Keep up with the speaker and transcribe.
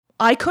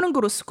I couldn't go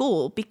to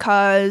school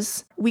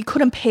because we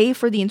couldn't pay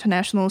for the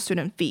international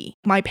student fee.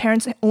 My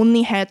parents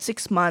only had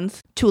 6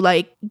 months to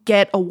like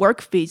get a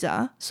work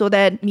visa so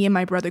that me and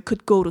my brother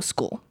could go to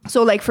school.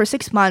 So like for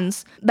 6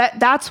 months,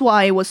 that's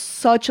why it was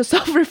such a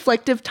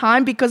self-reflective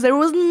time, because there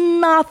was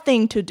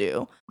nothing to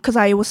do. Because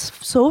I was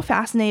so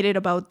fascinated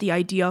about the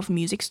idea of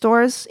music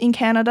stores in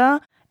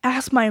Canada.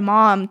 Asked my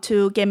mom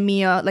to get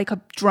me a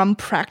drum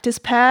practice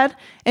pad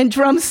and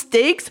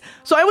drumsticks.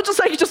 So I would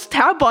just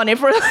tap on it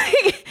for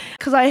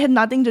because I had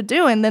nothing to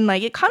do. And then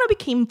it kind of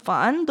became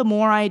fun. The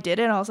more I did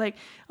it, I was like,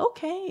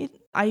 okay,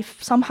 I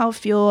somehow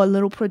feel a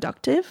little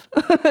productive,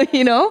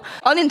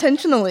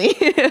 unintentionally.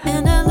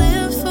 And I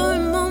live for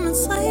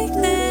moments like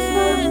this.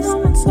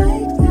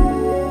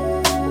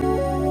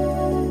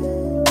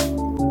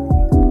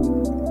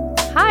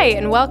 Hi,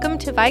 and welcome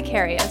to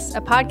Vicarious, a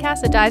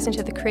podcast that dives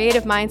into the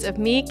creative minds of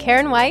me,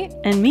 Karen White.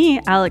 And me,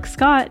 Alex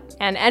Scott.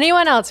 And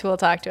anyone else who will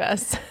talk to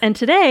us. And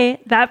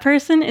today, that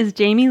person is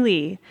Jamie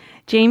Lee.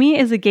 Jamie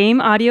is a game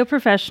audio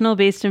professional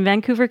based in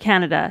Vancouver,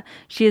 Canada.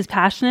 She is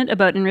passionate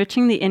about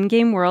enriching the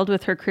in-game world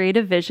with her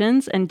creative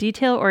visions and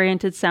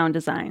detail-oriented sound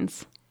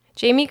designs.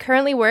 Jamie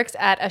currently works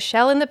at A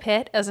Shell in the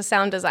Pit as a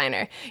sound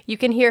designer. You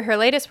can hear her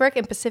latest work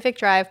in Pacific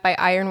Drive by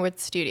Ironwood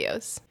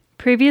Studios.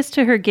 Previous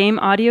to her game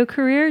audio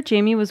career,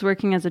 Jamie was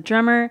working as a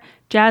drummer,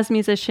 jazz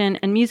musician,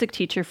 and music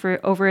teacher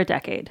for over a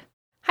decade.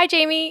 Hi,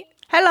 Jamie.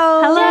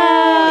 Hello.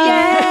 Hello.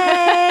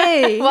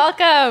 Yay.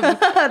 Welcome.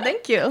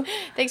 Thank you.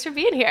 Thanks for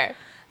being here.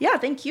 Yeah,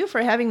 thank you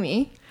for having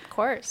me. Of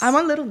course. I'm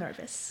a little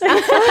nervous. Okay.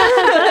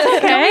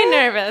 Don't be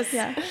nervous.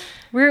 Yeah.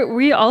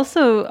 We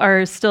also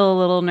are still a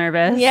little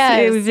nervous.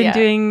 Yes, We've been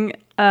doing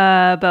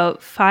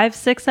about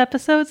 5-6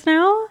 episodes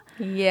now.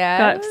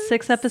 Yeah. Got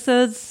 6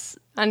 episodes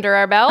under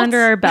our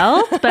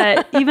belt,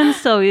 but even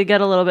still, we get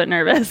a little bit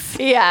nervous.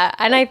 Yeah,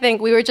 and I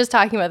think we were just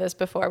talking about this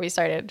before we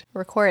started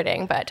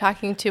recording, but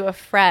talking to a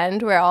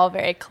friend, we're all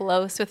very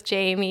close with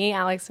Jamie,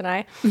 Alex and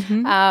I,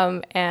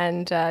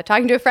 and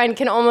talking to a friend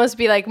can almost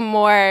be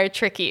more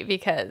tricky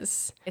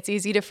because it's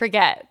easy to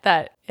forget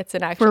that it's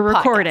an actual We're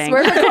recording. podcast.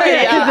 We're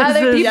recording.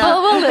 Other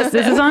people will listen.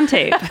 This is on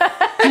tape.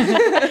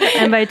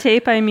 And by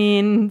tape, I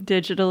mean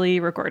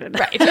digitally recorded.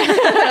 Right.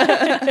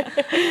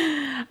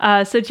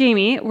 So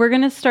Jamie, we're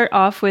going to start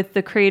off with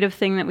the creative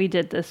thing that we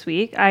did this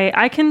week.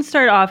 I can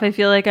start off. I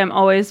feel like I'm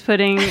always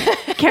putting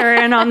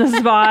Karen on the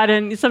spot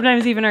and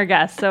sometimes even our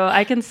guests. So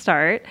I can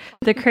start.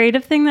 The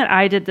creative thing that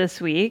I did this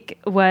week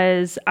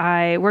was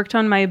I worked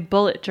on my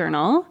bullet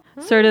journal.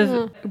 Sort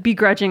of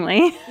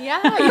begrudgingly.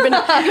 Yeah, you've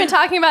been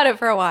talking about it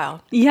for a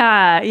while.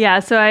 Yeah.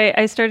 So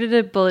I started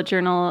a bullet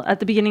journal at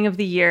the beginning of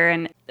the year,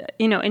 and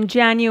in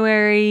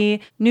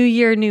January, new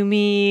year, new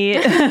me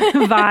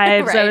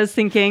vibes. Right. I was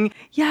thinking,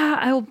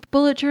 I'll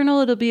bullet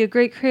journal. It'll be a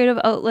great creative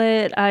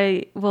outlet.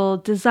 I will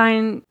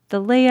design the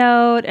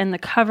layout and the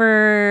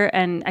cover,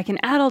 and I can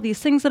add all these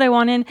things that I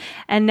want in.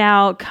 And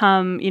now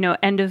come,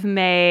 end of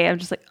May, I'm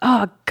just like,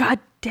 oh, God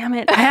damn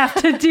it, I have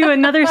to do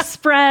another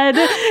spread.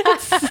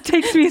 It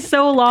takes me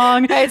so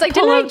long. Right, it's like,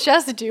 didn't I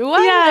just do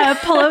one? Yeah,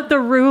 pull out the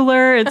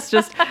ruler. It's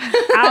just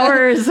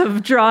hours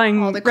of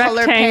drawing all the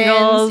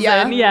rectangles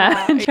color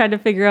pens, and trying to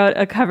figure out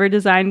a cover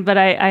design. But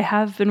I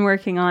have been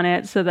working on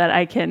it so that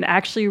I can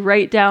actually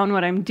write down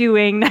what I'm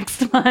doing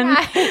next month.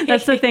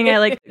 That's the thing.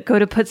 I go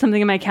to put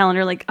something in my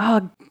calendar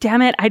oh,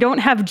 damn it, I don't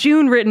have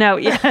June written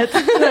out yet. I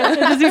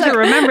just need to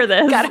remember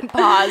this. Gotta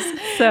pause.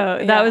 So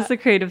that was the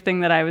creative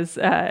thing that I was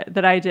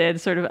that I did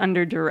sort of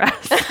under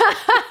duress. Well,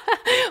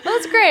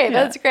 that's great.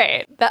 Yeah. That's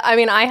great.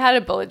 I had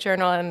a bullet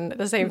journal and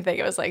the same thing.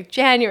 It was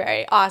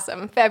January,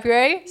 awesome.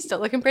 February, still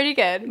looking pretty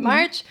good.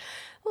 March,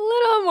 a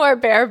little more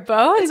bare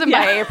bones. And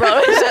by April,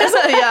 it's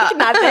just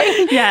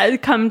nothing. Yeah,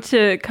 come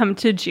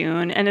to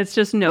June, and it's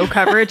just no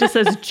cover. It just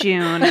says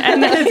June,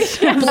 and then it's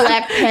just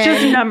black pen,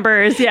 just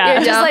numbers.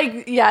 Yeah,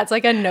 it's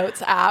like a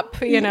notes app,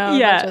 but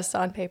just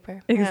on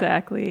paper.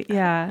 Exactly.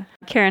 Yeah.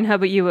 Karen, how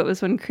about you? What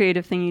was one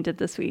creative thing you did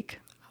this week?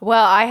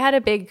 Well, I had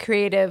a big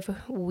creative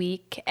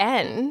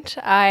weekend.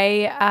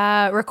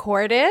 I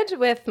recorded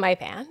with my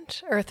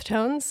band, Earth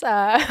Tones.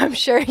 I'm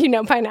sure you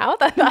know by now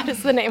that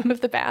is the name of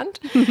the band.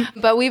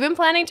 But we've been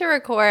planning to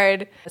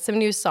record some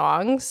new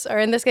songs, or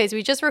in this case,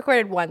 we just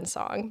recorded one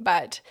song,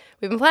 but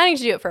we've been planning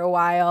to do it for a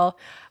while.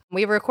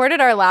 We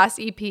recorded our last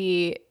EP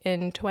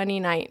in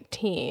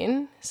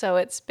 2019, so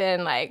it's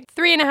been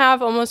 3.5,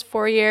 almost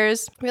 4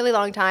 years, really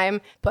long time.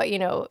 But,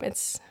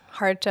 it's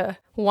hard to,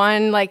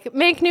 1,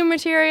 make new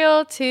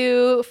material,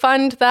 2,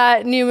 fund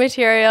that new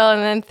material,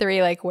 and then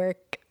 3,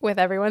 work with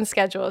everyone's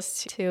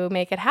schedules to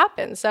make it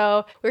happen.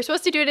 So we were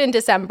supposed to do it in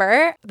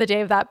December, the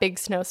day of that big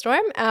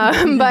snowstorm,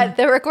 but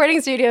the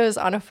recording studio is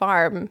on a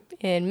farm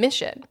in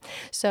Mission.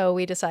 So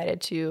we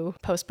decided to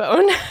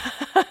postpone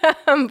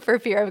for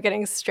fear of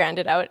getting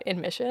stranded out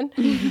in Mission.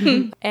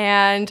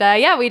 And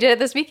we did it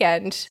this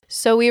weekend.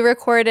 So we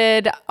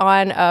recorded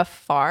on a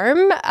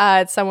farm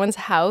at someone's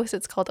house.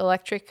 It's called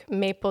Electric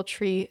Maple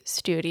Tree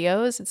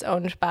Studios. It's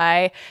owned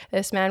by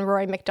this man,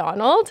 Roy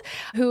McDonald,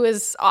 who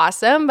is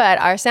awesome. But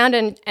our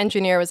sound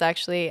engineer was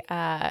actually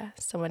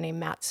someone named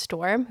Matt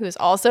Storm, who is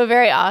also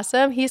very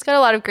awesome. He's got a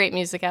lot of great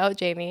music out,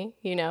 Jamie,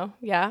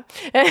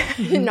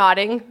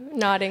 nodding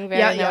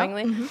very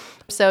knowingly.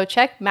 So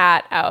check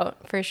Matt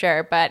out for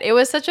sure. But it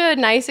was such a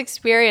nice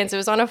experience. It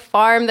was on a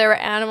farm. There were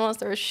animals,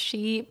 there were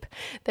sheep,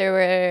 there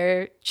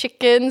were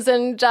chickens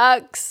and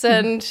ducks,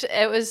 and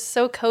it was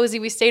so cozy.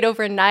 We stayed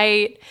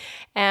overnight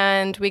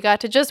and we got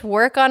to just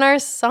work on our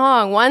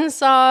song. 1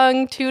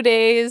 song, 2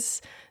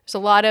 days. There's a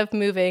lot of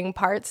moving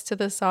parts to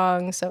the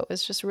song, so it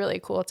was just really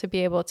cool to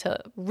be able to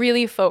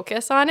really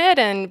focus on it.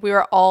 And we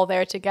were all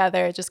there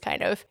together, just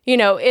kind of,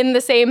 in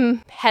the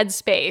same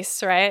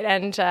headspace, right?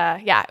 And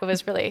it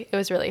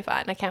was really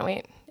fun. I can't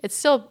wait.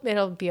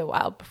 It'll be a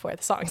while before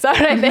the song's out,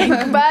 I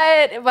think,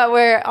 but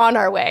we're on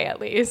our way at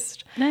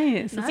least.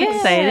 Nice. It's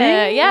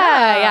exciting.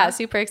 Yeah,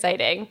 super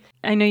exciting.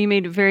 I know you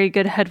made very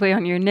good headway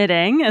on your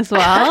knitting as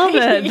well.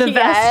 The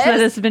vest that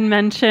has been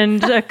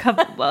mentioned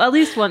at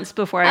least once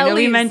before. I know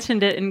we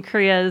mentioned it in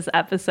Korea's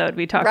episode.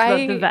 We talked about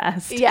the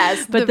vest.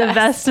 Yes, but the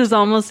vest is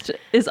almost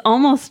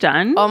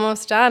done.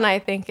 Almost done. I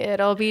think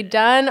it'll be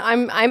done.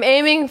 I'm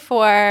aiming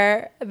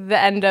for the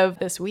end of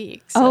this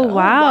week. So. Oh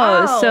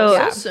wow!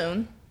 So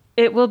soon.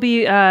 It will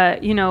be,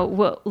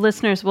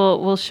 listeners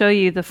will show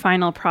you the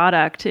final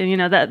product,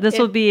 and that this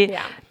will be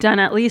done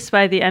at least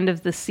by the end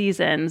of the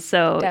season.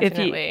 So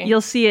Definitely.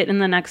 you'll see it in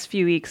the next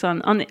few weeks on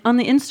the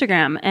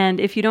Instagram. And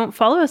if you don't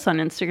follow us on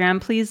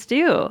Instagram, please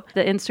do.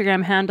 The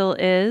Instagram handle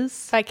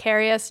is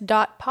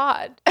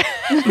vicarious.pod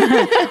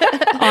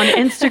on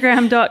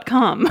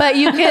Instagram.com. But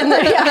you can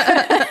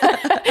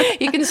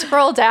you can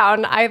scroll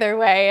down either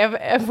way.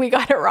 If we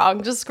got it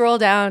wrong, just scroll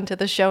down to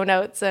the show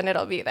notes and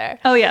it'll be there.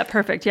 Oh yeah,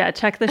 perfect. Yeah,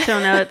 check the show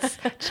notes.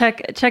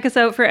 check us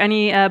out for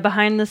any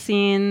behind the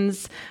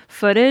scenes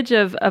footage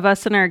of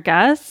us and our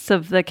guests,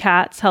 of the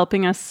cats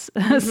helping us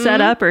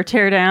set up or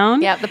tear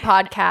down. Yeah, the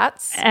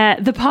podcats.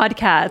 The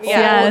podcats.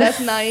 Yeah, yes. that's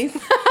nice.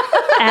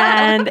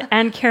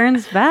 and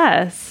Karen's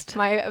vest.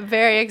 My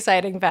very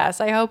exciting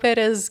vest. I hope it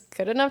is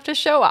good enough to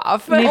show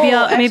off.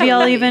 Maybe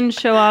I'll even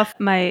show off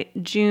my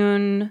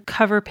June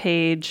cover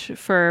page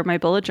for my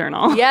bullet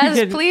journal.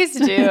 Yes, please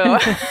do.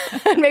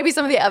 And maybe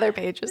some of the other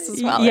pages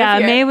as well. Yeah,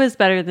 May was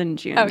better than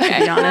June, to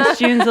be honest.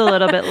 June's a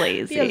little bit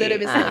lazy. A little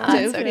bit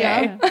selective. Okay.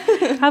 Yeah.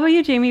 How about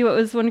you, Jamie? What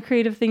was one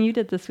creative thing you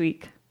did this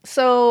week?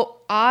 So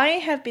I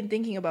have been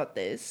thinking about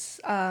this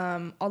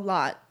a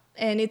lot,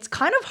 and it's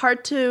kind of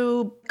hard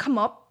to come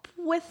up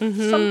with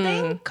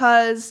something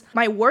because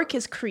my work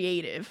is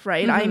creative,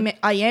 right?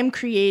 I am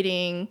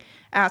creating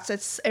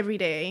assets every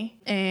day,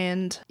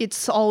 and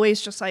it's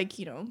always just like,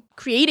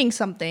 creating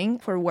something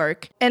for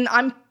work. And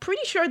I'm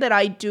pretty sure that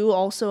I do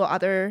also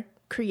other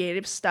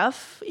creative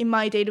stuff in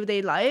my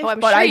day-to-day life,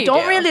 but I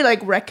don't really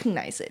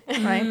recognize it,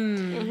 right?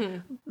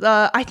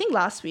 I think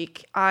last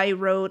week I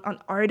wrote an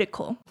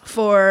article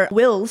for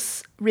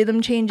Will's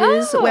Rhythm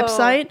Changes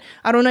website.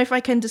 I don't know if I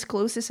can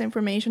disclose this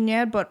information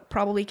yet, but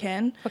probably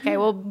can. Okay,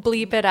 we'll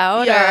bleep it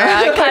out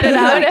or cut it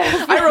out.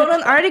 I wrote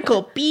an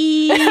article.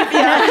 Beep.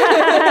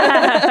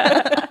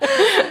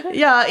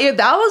 Yeah,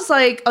 that was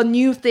like a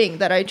new thing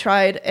that I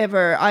tried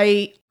ever.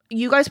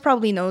 You guys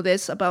probably know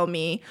this about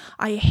me.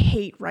 I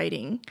hate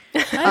writing. I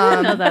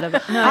didn't know that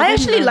about. No, I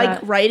actually like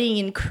writing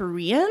in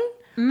Korean,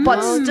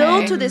 but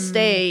still to this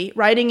day,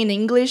 writing in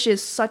English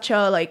is such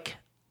a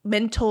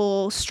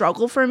mental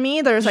struggle for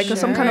me. There's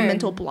some kind of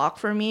mental block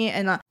for me,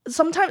 and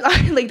sometimes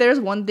there's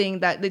one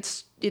thing that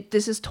this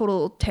is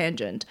total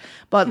tangent,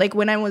 but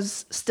when I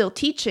was still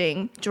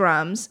teaching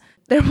drums,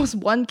 there was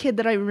one kid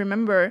that I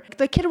remember,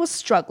 the kid was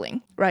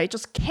struggling, right?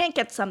 Just can't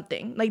get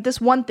something, this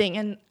one thing.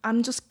 And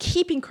I'm just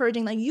keep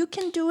encouraging, you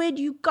can do it.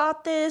 You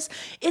got this.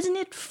 Isn't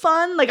it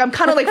fun? I'm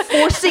kind of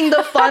forcing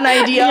the fun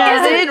idea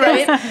of it,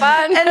 right?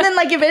 Fun. And then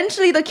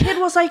eventually the kid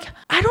was like,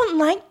 I don't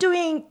like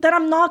doing that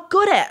I'm not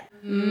good at.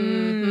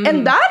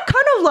 And that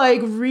kind of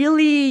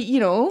really,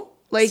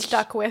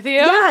 stuck with you.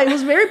 Yeah, it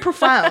was very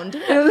profound.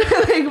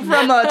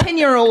 From a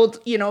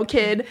 10-year-old,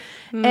 kid.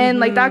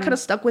 And that kind of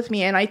stuck with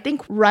me. And I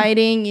think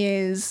writing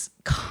is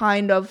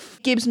kind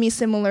of gives me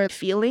similar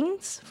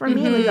feelings for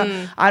me.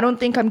 I don't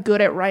think I'm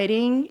good at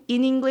writing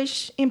in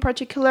English in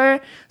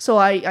particular. So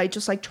I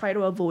just try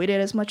to avoid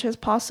it as much as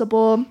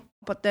possible.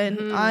 But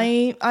then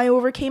I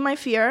overcame my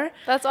fear.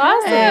 That's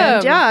awesome.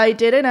 And yeah, I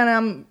did it. And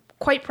I'm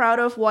quite proud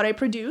of what I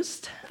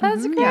produced.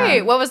 That's great.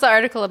 Yeah. What was the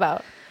article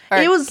about? Or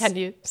it was, can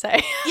you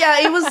say? Yeah,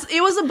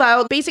 it was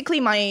about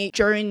basically my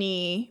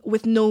journey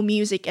with no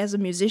music as a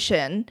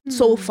musician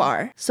so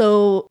far.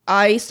 So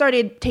I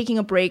started taking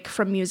a break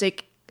from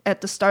music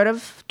at the start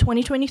of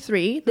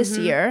 2023 this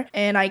year,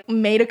 and I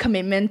made a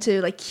commitment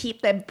to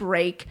keep that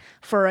break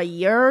for a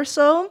year or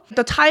so.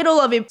 The title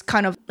of it is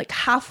kind of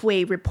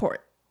halfway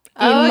report.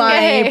 in my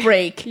Okay.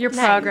 break. Your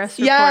progress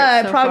report.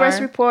 Yeah, so progress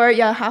far. report.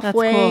 Yeah,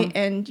 halfway, cool.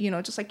 and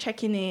just like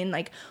checking in,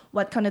 like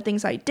what kind of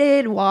things I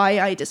did, why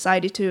I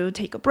decided to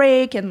take a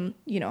break, and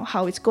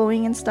how it's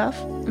going and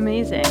stuff.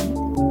 Amazing.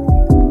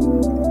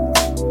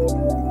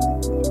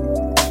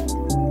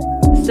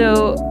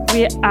 So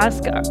we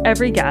ask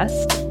every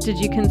guest, did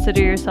you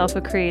consider yourself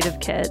a creative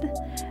kid?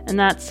 And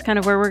that's kind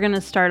of where we're going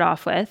to start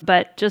off with.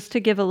 But just to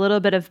give a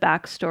little bit of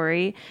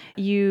backstory,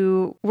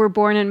 you were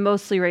born and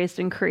mostly raised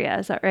in Korea.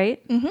 Is that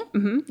right?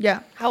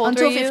 Yeah. How old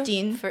Until were you?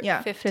 15.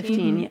 Yeah.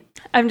 15. Yeah.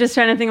 I'm just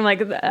trying to think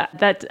like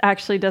that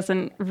actually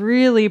doesn't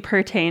really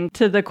pertain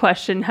to the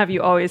question, have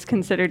you always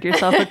considered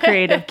yourself a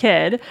creative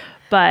kid?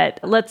 But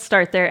let's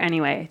start there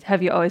anyway.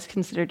 Have you always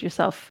considered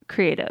yourself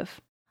creative?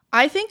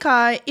 I think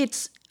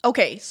it's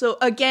okay. So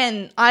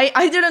again,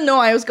 I didn't know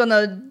I was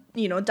gonna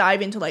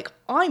dive into like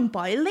I'm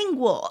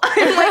bilingual.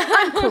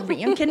 I'm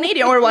Korean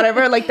Canadian or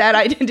whatever, like that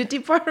identity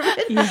part of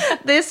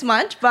it this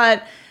much.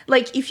 But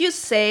like if you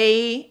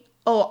say,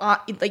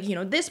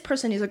 this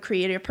person is a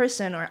creative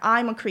person or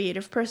I'm a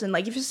creative person,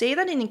 like if you say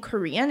that in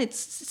Korean, it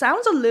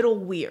sounds a little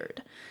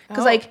weird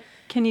because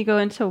Can you go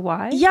into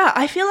why? yeah,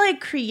 I feel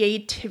like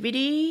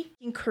creativity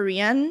in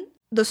Korean,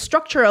 the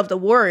structure of the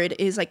word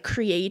is like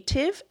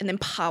creative and then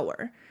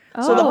power.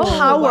 So the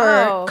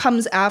power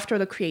comes after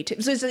the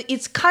creative. So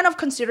it's kind of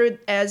considered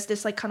as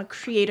this like kind of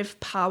creative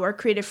power,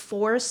 creative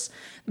force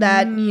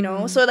that,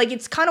 so like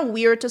it's kind of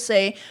weird to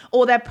say,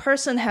 oh, that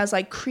person has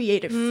like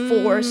creative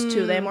force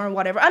to them or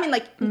whatever. I mean,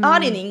 like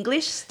not in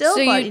English still,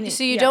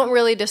 So you don't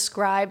really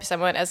describe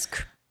someone as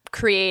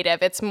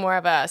creative. It's more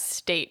of a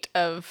state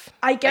of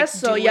I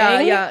guess so. doing.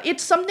 Yeah.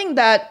 It's something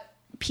that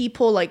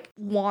people like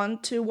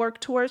want to work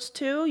towards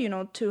to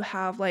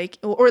have like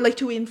or like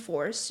to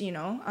enforce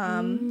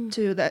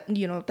to that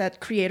that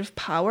creative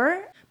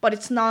power, but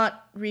it's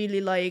not really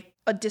like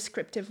a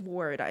descriptive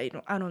word. I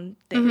don't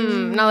think.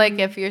 Not like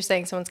if you're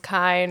saying someone's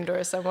kind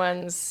or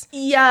someone's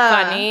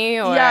Yeah, funny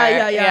or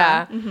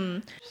yeah.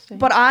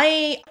 But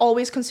I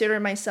always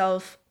consider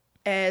myself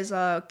as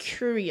a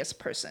curious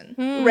person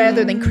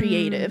rather than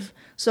creative.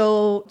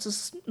 So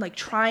just like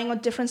trying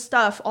different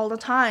stuff all the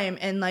time,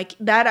 and like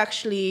that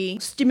actually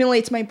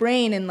stimulates my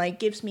brain and like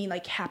gives me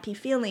like happy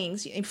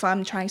feelings if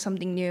I'm trying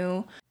something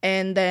new.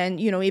 And then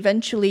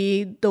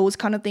eventually those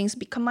kind of things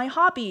become my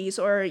hobbies,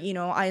 or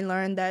I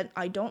learned that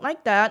I don't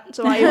like that,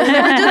 so I will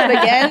never do that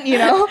again.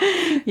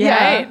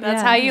 Right.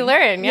 That's how you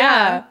learn.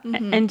 Yeah.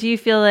 And do you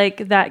feel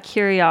like that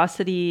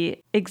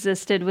curiosity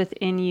existed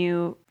within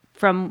you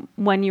from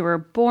when you were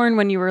born,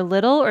 when you were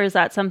little, or is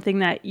that something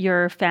that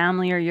your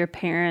family or your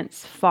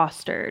parents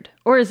fostered?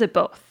 Or is it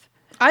both?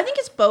 I think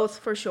it's both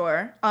for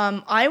sure.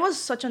 I was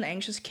such an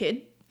anxious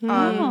kid.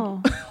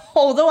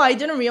 Although I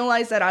didn't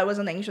realize that I was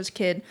an anxious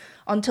kid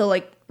until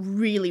like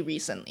really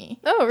recently.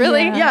 Oh,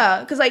 really?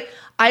 Yeah, because like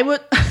I would,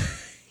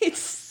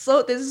 this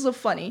is so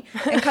funny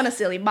and kind of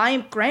silly. My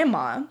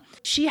grandma,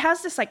 she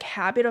has this like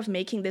habit of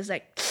making this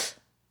like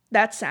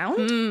that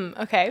sound.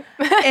 Okay.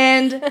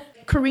 And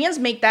Koreans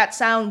make that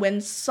sound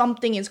when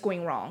something is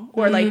going wrong,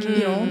 or like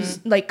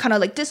like kind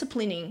of like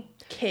disciplining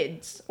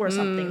kids or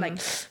something, like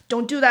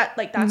don't do that,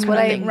 like that's what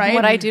thing, right?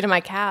 What I do to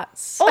my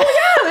cats. Oh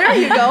yeah, there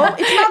you go.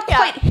 It's not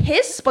quite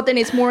hiss, but then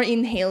it's more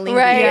inhaling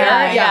Right, the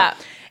air. yeah.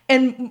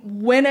 And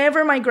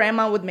whenever my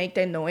grandma would make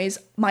that noise,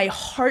 my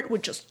heart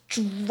would just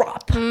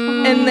drop.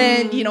 And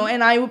then,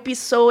 and I would be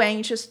so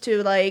anxious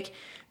to like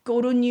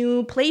go to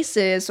new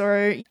places,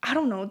 or I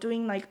don't know,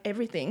 doing like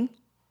everything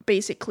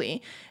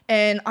basically.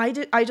 And I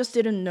just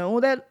didn't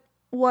know that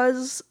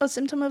was a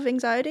symptom of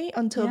anxiety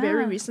until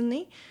very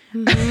recently.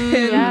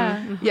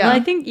 Yeah. Well, I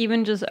think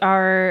even just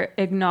our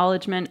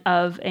acknowledgement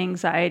of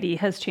anxiety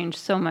has changed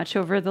so much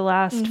over the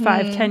last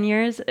 5-10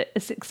 years.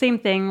 Same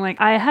thing. Like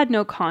I had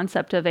no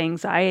concept of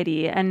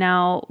anxiety. And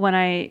now when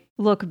I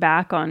look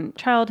back on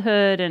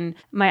childhood and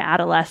my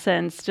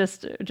adolescence,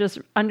 just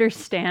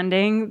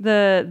understanding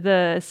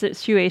the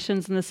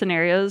situations and the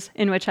scenarios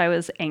in which I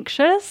was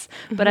anxious,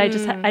 but I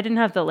didn't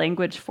have the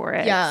language for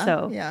it. Yeah.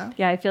 So Yeah.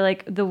 I feel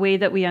like the way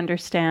that we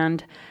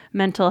understand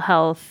mental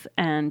health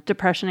and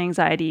depression,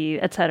 anxiety,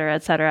 et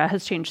cetera,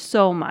 has changed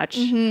so much.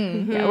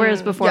 Yeah,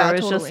 whereas before it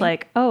was just totally.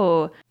 like,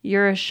 oh,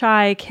 you're a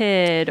shy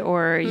kid,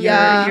 or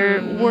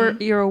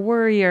you're a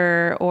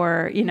worrier,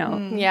 or it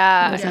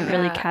wasn't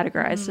really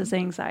categorized as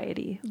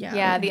anxiety.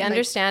 Yeah, the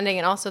understanding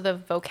and also the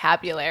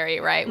vocabulary,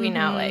 right? We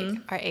now like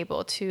are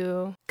able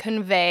to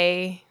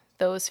convey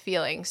those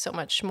feelings so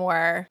much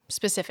more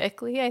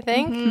specifically, I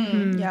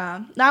think.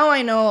 Yeah. Now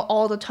I know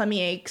all the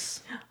tummy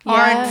aches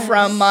aren't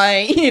from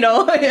my, it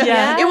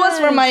was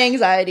from my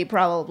anxiety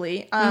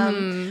probably.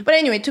 But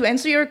anyway, to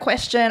answer your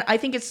question, I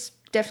think it's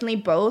definitely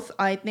both.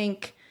 I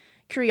think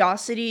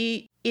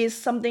curiosity is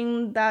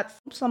something that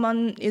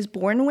someone is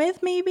born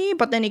with maybe,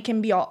 but then it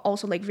can be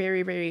also like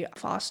very, very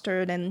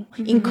fostered and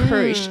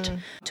encouraged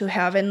to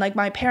have. And like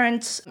my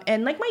parents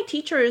and like my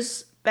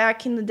teachers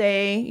back in the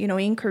day, you know,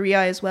 in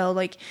Korea as well,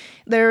 like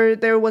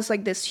there was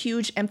like this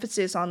huge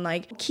emphasis on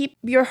like keep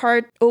your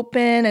heart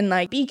open and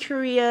like be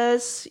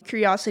curious.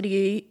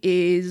 Curiosity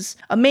is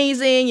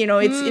amazing, you know,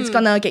 it's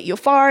gonna get you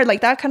far,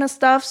 like that kind of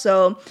stuff.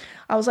 So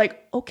I was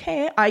like,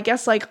 okay, I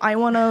guess like I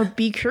want to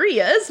be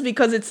curious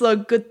because it's a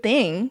good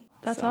thing.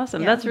 That's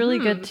awesome. That's really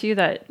good too,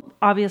 that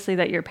obviously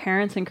that your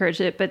parents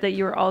encouraged it, but that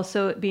you were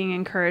also being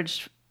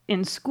encouraged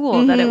in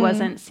school, that it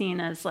wasn't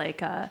seen as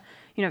like,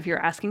 you know, if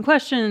you're asking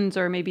questions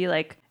or maybe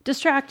like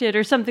distracted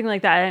or something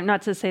like that. And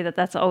not to say that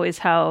that's always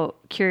how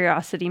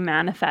curiosity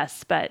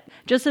manifests, but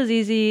just as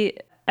easy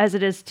as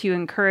it is to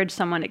encourage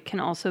someone, it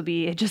can also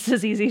be just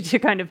as easy to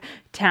kind of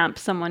tamp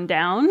someone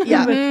down.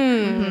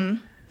 Yeah.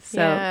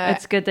 So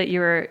it's good that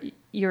you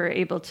were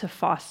able to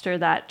foster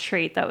that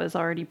trait that was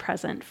already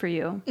present for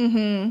you.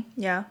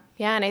 Yeah.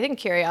 Yeah, and I think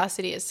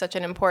curiosity is such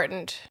an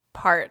important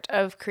part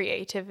of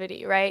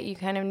creativity, right? You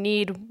kind of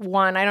need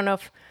one. I don't know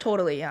if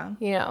Totally, yeah.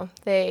 you know,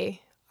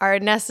 they are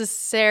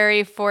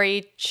necessary for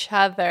each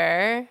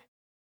other.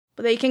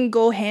 But they can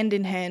go hand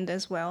in hand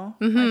as well.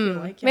 I feel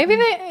like. Maybe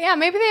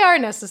they are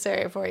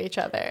necessary for each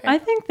other. I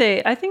think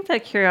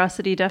that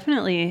curiosity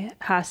definitely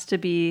has to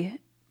be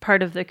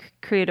part of the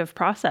creative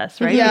process,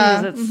 right?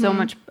 Yeah. Because it's so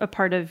much a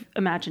part of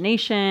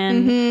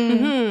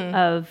imagination,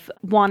 of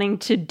wanting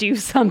to do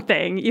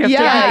something. You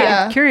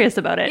have to be curious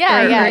about it. Yeah,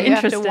 or you have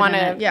interested to want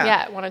in to,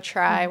 it. want to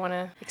try, want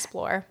to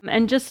explore.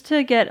 And just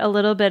to get a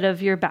little bit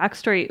of your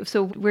backstory,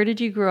 so where did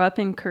you grow up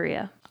in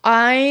Korea?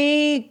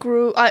 I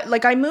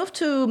moved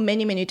to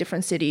many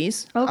different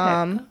cities.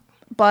 Okay.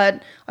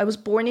 But I was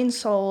born in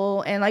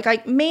Seoul, and like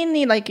I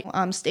mainly like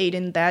stayed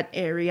in that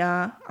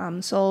area,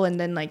 Seoul,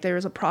 and then like there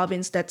is a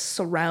province that's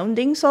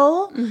surrounding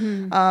Seoul.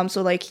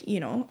 So like,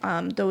 you know,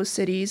 those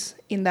cities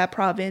in that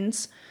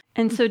province.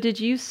 And so did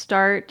you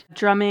start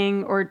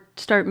drumming or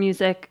start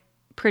music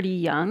pretty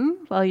young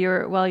while you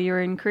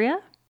were in Korea?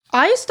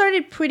 I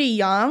started pretty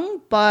young,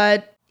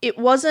 but it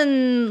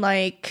wasn't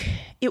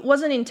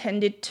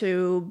intended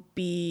to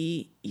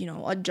be, you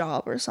know, a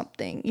job or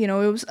something. You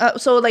know, it was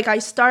so like I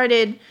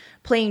started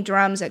playing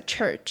drums at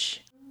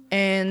church,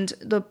 and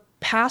the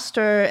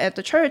pastor at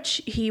the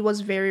church, he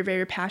was very,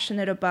 very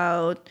passionate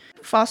about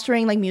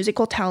fostering like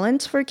musical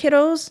talents for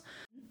kiddos.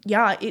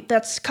 Yeah,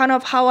 that's kind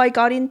of how I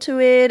got into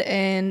it,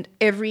 and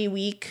every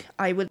week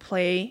I would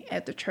play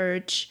at the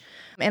church.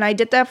 And I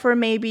did that for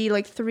maybe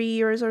like 3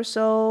 years or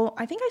so.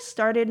 I think I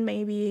started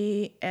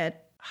maybe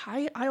at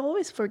I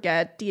always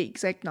forget the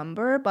exact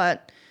number,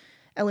 but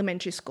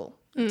elementary school,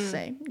 let's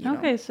say. You know.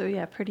 Okay, so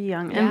yeah, pretty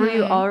young. And were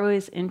you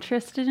always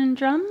interested in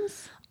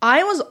drums?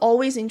 I was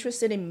always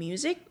interested in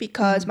music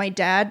because my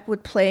dad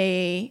would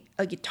play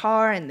a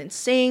guitar and then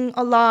sing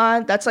a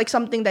lot. That's like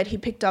something that he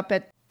picked up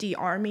at the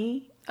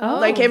army.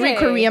 Like every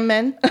Korean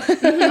man.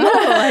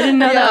 I didn't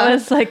know that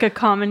was like a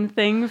common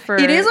thing for...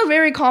 It is a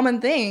very common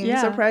thing,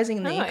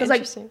 surprisingly. Oh, Because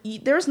like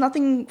there's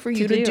nothing for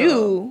you to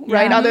do,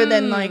 right? Other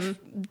than like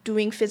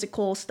doing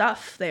physical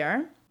stuff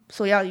there.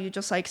 So yeah, you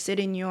just like sit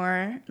in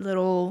your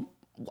little...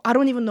 I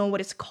don't even know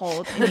what it's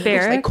called. The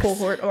barracks? Like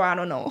cohort, or I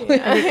don't know.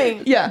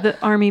 Yeah. The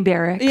army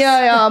barracks.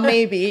 Yeah,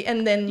 maybe.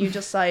 And then you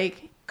just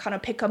like kind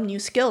of pick up new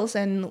skills.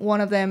 And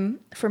one of them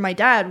for my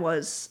dad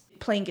was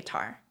playing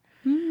guitar.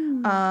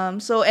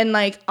 So, and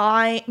like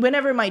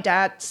whenever my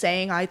dad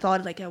sang, I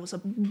thought like it was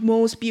the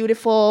most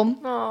beautiful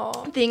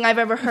thing I've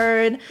ever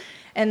heard.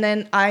 And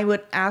then I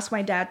would ask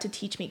my dad to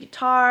teach me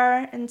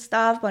guitar and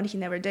stuff, but he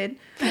never did,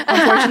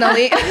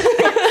 unfortunately.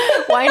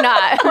 Why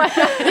not?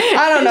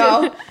 I don't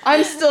know.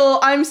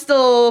 I'm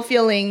still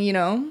feeling, you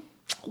know,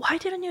 why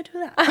didn't you do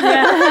that?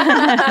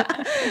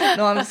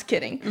 No, I'm just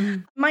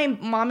kidding. My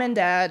mom and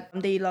dad,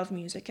 they love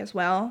music as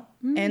well.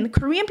 And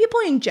Korean people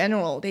in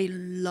general, they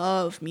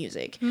love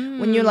music.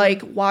 When you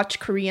like watch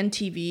Korean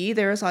TV,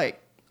 there's like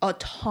a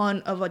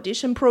ton of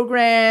audition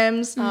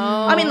programs.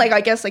 I mean, like,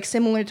 I guess like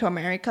similar to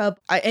America.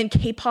 And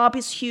K-pop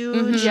is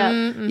huge.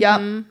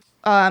 In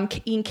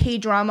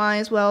K-drama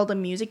as well, the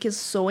music is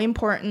so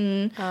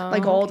important.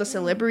 Like all the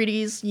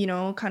celebrities, you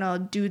know, kind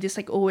of do this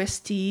like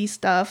OST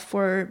stuff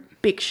for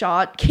big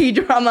shot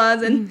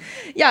K-dramas. And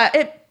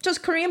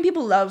just Korean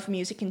people love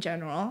music in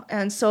general.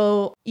 And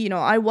so, you know,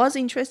 I was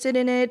interested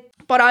in it.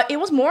 But it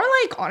was more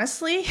like,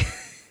 honestly,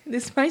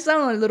 this might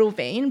sound a little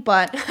vain,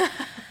 but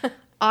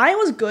I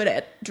was good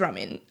at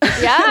drumming.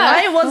 Yeah.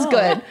 I was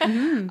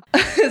good.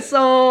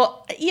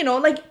 So, you know,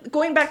 like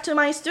going back to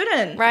my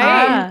student.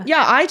 Right.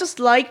 I just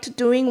liked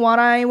doing what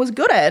I was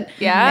good at.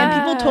 Yeah. And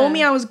people told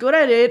me I was good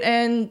at it.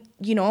 And,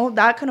 you know,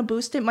 that kind of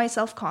boosted my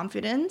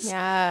self-confidence.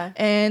 Yeah.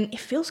 And it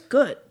feels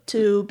good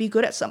to be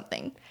good at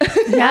something.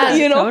 Yeah,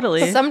 you know?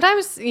 Totally.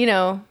 Sometimes, you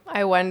know,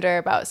 I wonder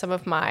about some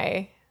of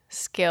my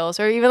skills,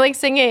 or even like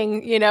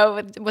singing, you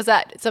know, was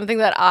that something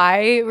that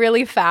I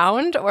really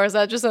found, or is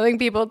that just something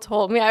people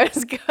told me I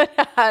was good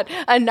at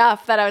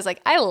enough that I was like,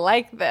 I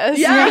like this?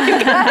 Yeah.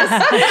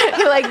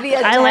 Like the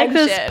attention, I like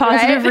this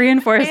positive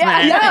reinforcement.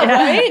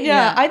 Right?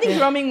 Yeah. I think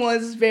drumming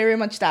was very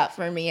much that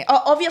for me.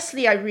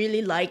 Obviously, I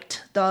really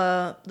liked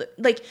the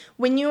like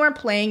when you are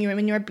playing,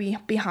 when you're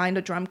behind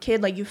a drum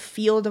kit, like you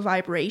feel the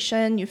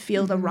vibration, you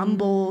feel the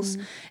rumbles,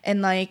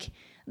 and like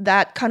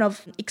that kind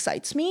of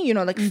excites me, you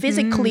know, like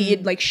physically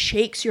it like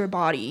shakes your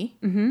body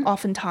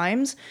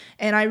oftentimes.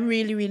 And I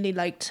really, really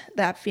liked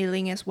that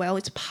feeling as well.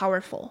 It's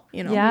powerful,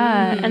 you know?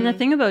 Yeah. And the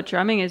thing about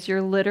drumming is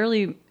you're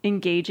literally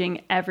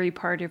engaging every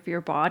part of your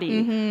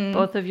body,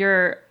 both of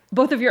your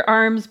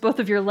arms, both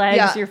of your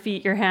legs, your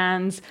feet, your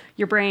hands,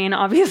 your brain,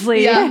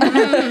 obviously.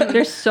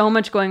 There's so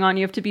much going on.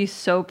 You have to be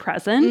so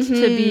present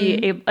to be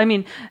able, I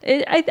mean,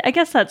 I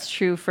guess that's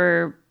true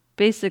for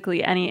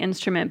basically any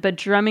instrument, but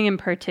drumming in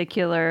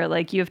particular,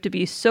 like you have to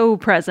be so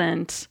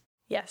present.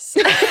 Yes.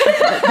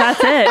 That's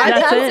it.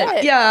 That's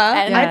it.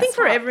 Yeah. And I think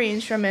for every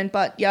instrument,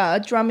 but yeah,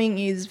 drumming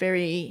is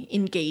very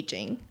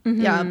engaging.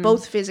 Yeah,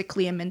 both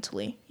physically and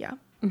mentally. Yeah.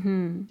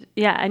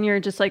 Yeah, and you're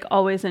just like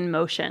always in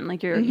motion,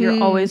 like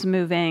you're always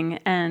moving.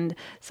 And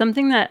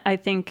something that I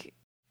think,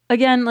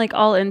 again, like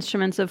all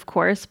instruments, of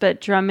course,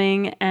 but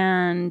drumming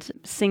and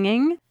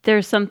singing,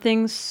 there's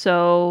something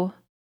so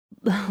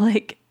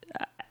like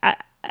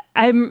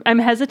I'm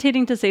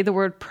hesitating to say the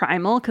word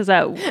primal because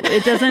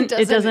it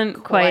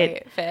doesn't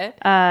quite fit.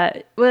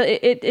 Well,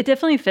 it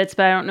definitely fits,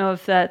 but I don't know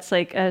if that's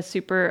like a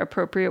super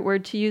appropriate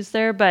word to use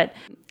there. But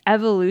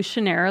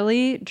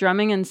evolutionarily,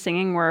 drumming and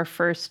singing were our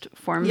first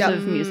forms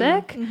of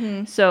music.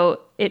 So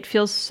it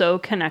feels so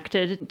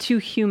connected to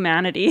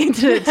humanity,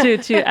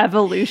 to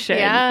evolution,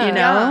 you know?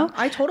 Yeah,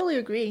 I totally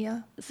agree,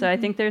 yeah. So I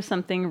think there's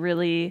something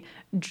really,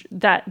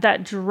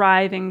 that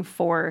driving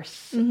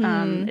force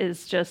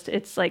is just,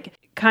 it's like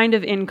kind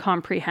of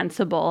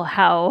incomprehensible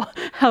how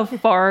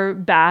far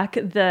back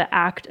the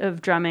act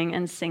of drumming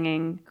and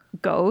singing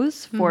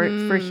goes for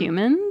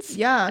humans,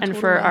 and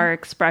for our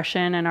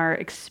expression and our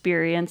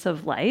experience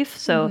of life.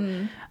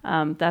 So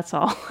that's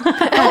all.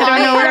 I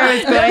don't know where I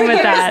was going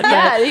with that.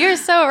 Yeah, you're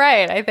so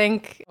right. I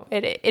think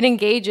it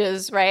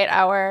engages, right,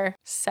 our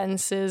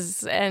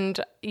senses, and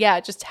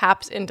it just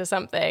taps into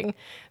something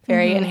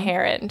very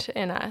inherent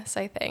in us,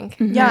 I think.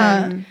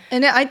 Yeah,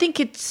 and I think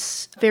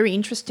it's very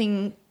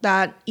interesting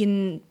that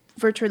in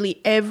virtually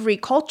every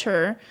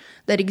culture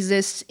that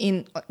exists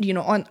in, you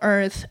know, on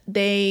Earth,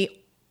 they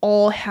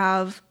all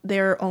have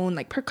their own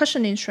like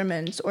percussion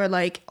instruments or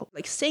like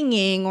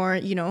singing, or,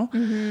 you know.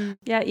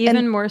 Yeah,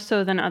 even more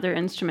so than other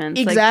instruments.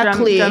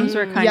 Exactly. Like drums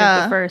were kind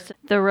of the first.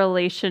 The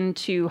relation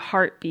to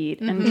heartbeat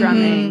and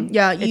drumming,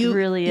 it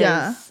really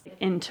is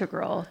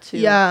integral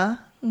to.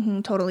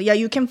 Totally. Yeah,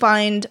 you can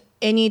find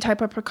any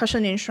type of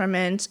percussion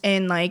instrument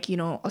in like, you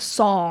know, a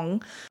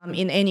song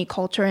in any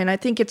culture. And I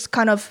think it's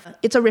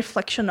a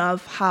reflection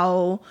of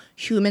how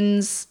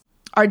humans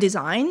are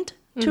designed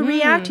to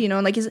react, you know,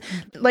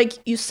 like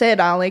you said,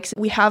 Alex,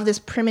 we have this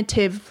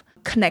primitive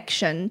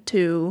connection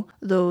to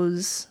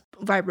those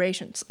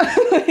vibrations.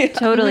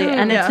 Totally.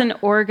 And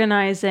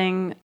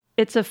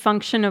it's a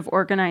function of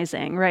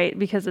organizing, right?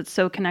 Because it's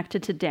so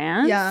connected to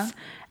dance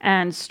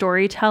and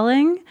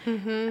storytelling.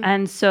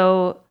 And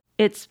so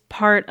it's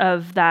part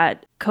of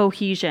that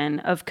cohesion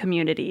of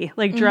community.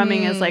 Like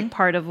drumming is like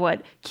part of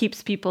what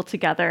keeps people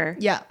together.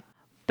 Yeah.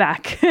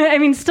 Back. I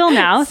mean, still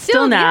now.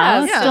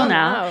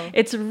 Now.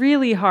 It's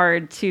really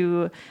hard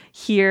to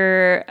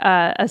hear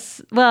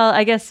well,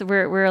 I guess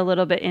we're a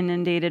little bit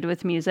inundated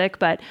with music,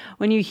 but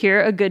when you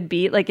hear a good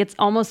beat, like it's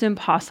almost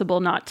impossible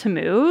not to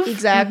move.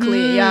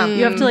 Exactly. Yeah.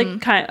 You have to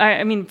like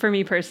I mean, for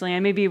me personally,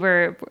 and maybe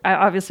we're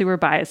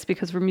biased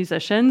because we're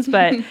musicians,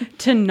 but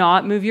to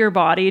not move your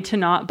body, to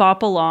not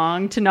bop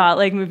along, to not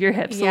like move your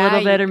hips a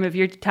little bit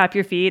or tap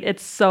your feet,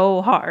 it's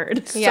so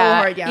hard. So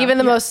hard, yeah. Even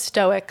the most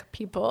stoic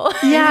people.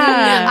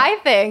 Yeah. I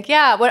think,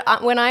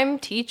 when I'm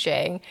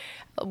teaching,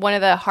 one of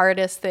the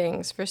hardest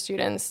things for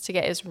students to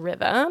get is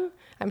rhythm.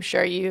 I'm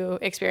sure you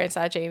experience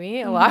that,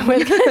 Jamie, a lot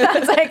with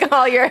that's like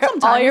all you're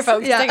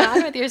focusing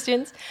on with your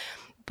students.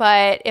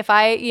 But if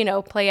I, you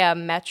know, play a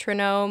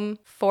metronome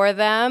for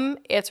them,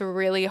 it's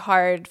really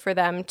hard for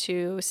them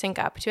to sync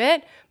up to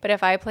it. But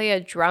if I play a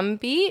drum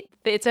beat,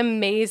 it's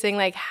amazing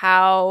like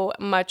how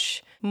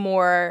much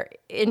more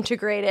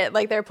integrated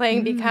like their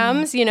playing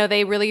becomes. You know,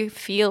 they really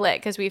feel it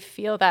because we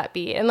feel that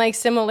beat. And like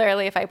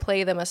similarly, if I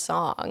play them a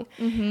song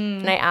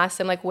and I ask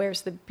them like,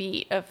 where's the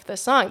beat of the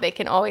song, they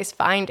can always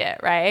find it,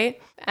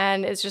 right?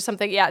 And it's just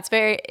something, it's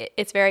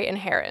very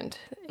inherent.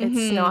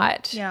 It's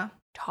not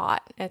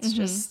taught. It's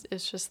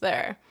just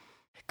there.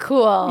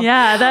 Cool.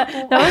 Yeah,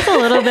 that was a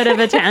little bit of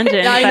a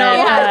tangent. I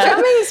know.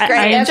 Drumming's great.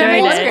 I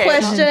enjoyed One it.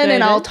 question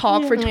and I'll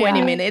talk for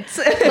 20 minutes.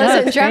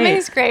 Listen,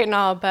 drumming's great and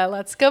all, but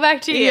let's go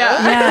back to you.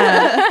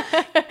 Yeah.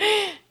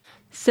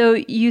 So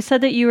you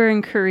said that you were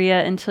in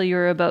Korea until you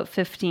were about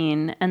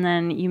 15, and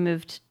then you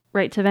moved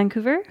right to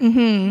Vancouver?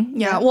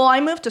 Yeah. Well, I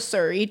moved to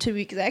Surrey to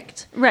be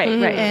exact. Right,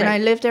 right. And I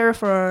lived there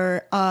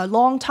for a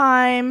long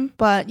time.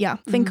 But yeah,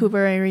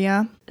 Vancouver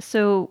area.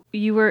 So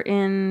you were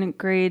in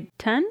grade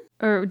 10?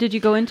 Or did you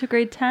go into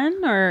grade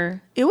 10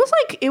 or? It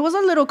was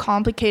a little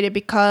complicated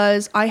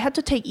because I had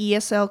to take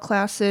ESL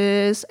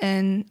classes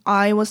and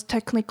I was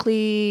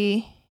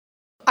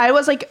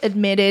like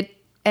admitted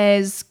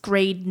as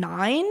grade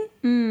 9.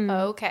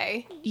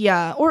 Okay.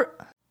 Yeah. Or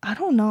I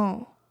don't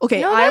know. Okay.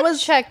 No, that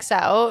checks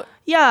out.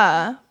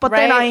 Yeah. But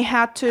then Right? I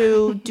had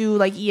to do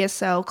like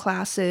ESL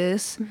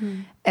classes.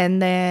 And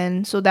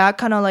then, so that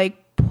kind of like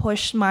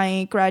pushed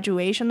my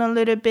graduation a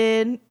little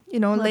bit.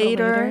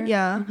 Later.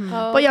 Yeah.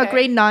 Oh, But yeah, okay.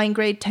 grade 9,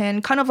 grade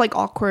 10, kind of like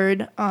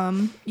awkward,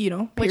 Which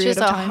period is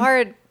of a time.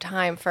 hard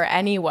time for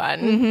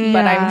anyone,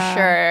 but I'm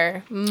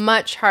sure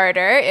much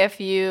harder if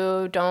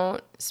you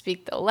don't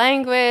speak the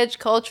language,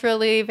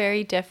 culturally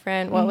very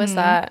different. What was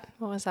that?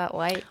 What was that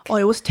like? Oh,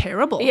 it was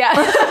terrible. Yeah.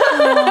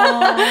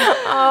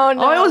 Oh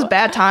no. Oh, it was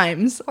bad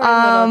times. Poor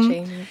little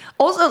Jamie.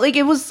 Also, like,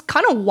 it was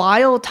kind of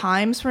wild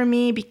times for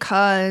me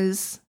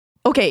because,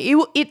 okay,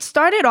 it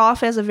started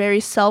off as a very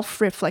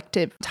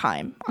self-reflective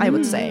time, I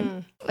would say.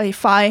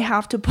 If I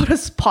have to put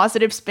a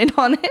positive spin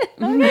on it.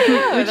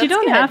 Which you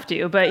don't have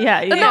to, but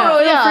yeah. No,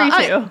 feel yeah,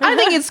 free to. I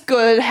think it's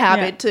good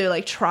habit to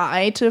like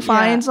try to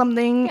find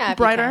something Yeah, if you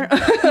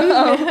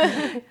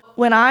brighter.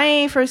 When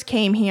I first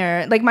came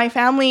here, like my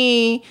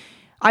family,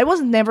 I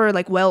was never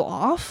like well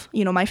off.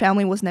 My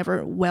family was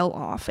never well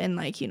off, and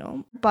like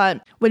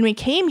but when we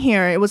came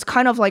here, it was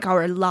kind of like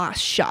our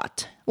last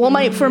shot.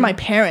 Well, for my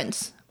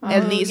parents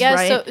at least, Yeah,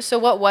 right? so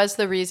what was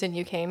the reason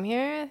you came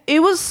here?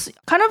 It was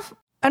kind of,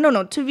 I don't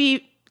know, to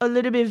be a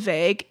little bit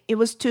vague, it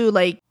was to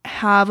like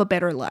have a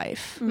better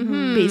life,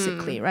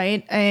 basically,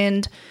 right?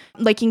 And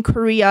like in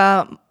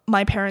Korea,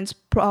 my parents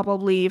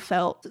probably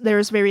felt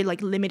there's very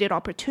like limited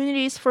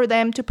opportunities for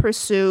them to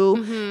pursue.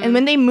 And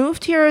when they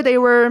moved here, they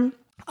were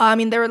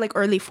like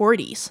early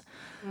 40s.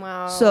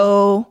 Wow.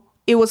 So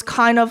it was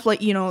kind of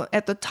like,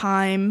 at the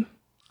time,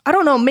 I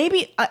don't know,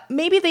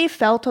 maybe they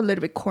felt a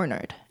little bit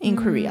cornered in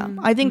Korea.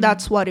 I think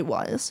that's what it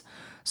was.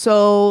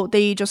 So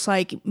they just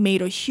like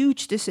made a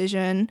huge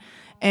decision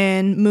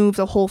and moved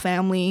the whole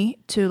family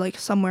to like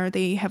somewhere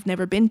they have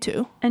never been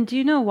to. And do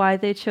you know why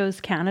they chose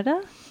Canada?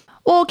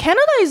 Well,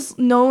 Canada is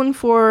known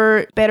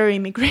for better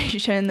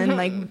immigration and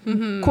like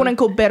quote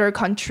unquote better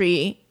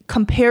country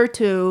compared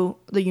to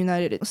the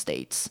United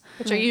States.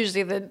 Which are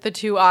usually the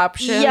two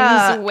options.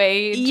 Yeah.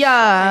 Wage.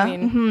 Yeah. I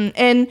mean,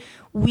 And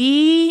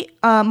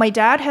my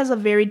dad has a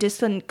very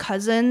distant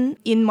cousin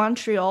in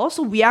Montreal.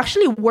 So we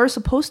actually were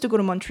supposed to go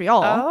to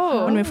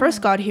Montreal when we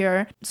first got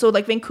here. So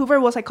like Vancouver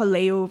was like a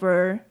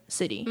layover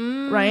city,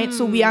 right?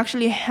 So we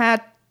actually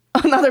had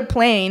another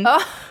plane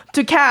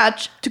to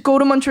catch to go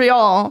to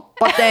Montreal.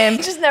 But then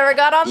just never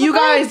got on the you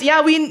plane. guys,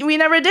 yeah, we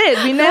never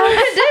did. We never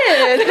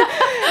did. Like,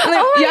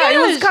 my it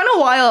was gosh. kind of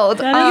wild.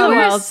 That is a were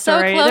wild so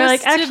story. close They're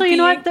like, to actually, you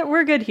know being- what? That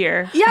we're good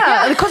here.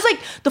 Yeah, because like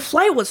the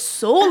flight was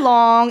so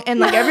long and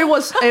like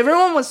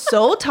everyone was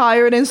so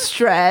tired and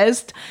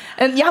stressed.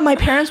 And yeah, my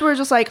parents were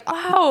just like,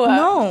 Wow.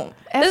 no,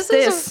 F This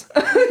this.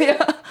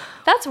 Yeah.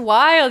 That's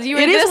wild. You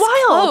were It is this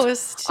wild.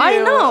 close to I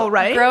know,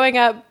 right? growing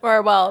up,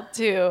 or well,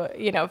 to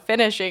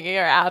finishing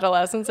your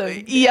adolescence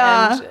and,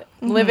 Yeah.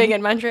 and living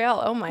in Montreal.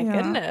 Oh my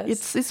Yeah.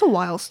 goodness. It's a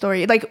wild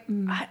story. Like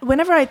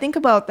whenever I think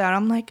about that,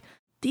 I'm like,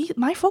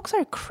 my folks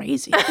are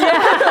crazy.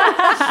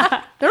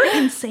 They're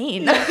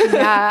insane.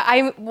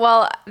 Yeah,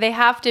 they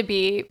have to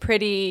be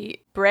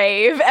pretty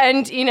brave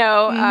and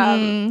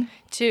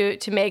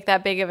to make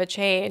that big of a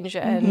change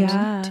and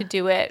Yeah. to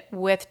do it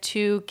with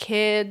 2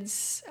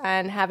 kids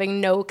and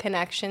having no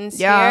connections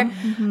Yeah.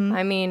 here.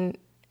 I mean,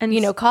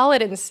 and call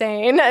it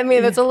insane. I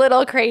mean, that's a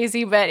little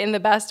crazy, but in the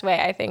best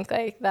way. I think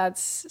like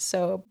that's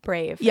so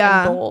brave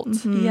Yeah. and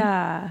bold.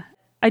 Yeah.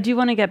 I do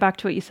want to get back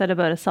to what you said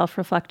about a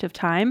self-reflective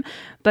time,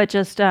 but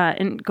just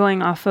in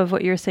going off of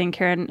what you were saying,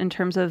 Karen, in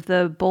terms of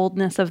the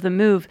boldness of the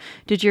move,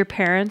 did your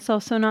parents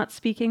also not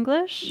speak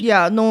English?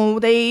 Yeah, no,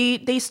 they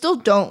still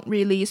don't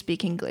really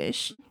speak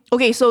English.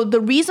 Okay, so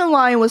the reason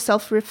why it was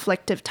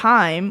self-reflective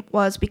time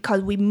was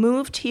because we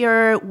moved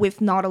here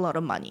with not a lot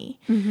of money.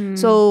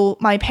 So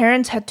my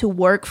parents had to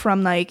work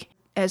from like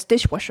as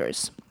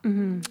dishwashers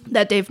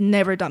that they've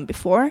never done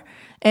before.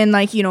 And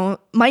like,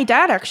 my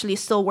dad actually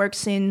still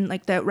works in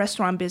like the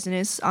restaurant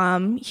business.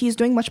 He's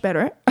doing much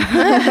better.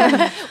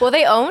 Well,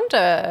 they owned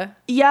a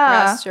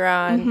Yeah.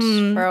 restaurant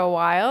for a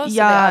while. So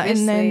Yeah, they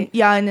and obviously-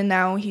 then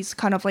now he's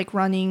kind of like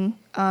running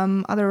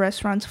other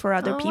restaurants for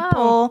other Oh,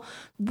 people.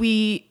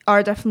 We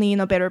are definitely in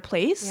a better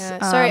place.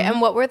 Yeah. Sorry,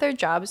 and what were their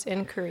jobs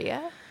in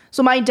Korea?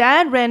 So my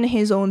dad ran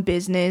his own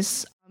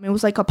business. It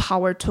was like a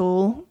power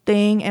tool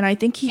thing, and I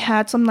think he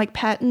had some like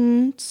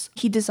patents.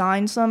 He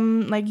designed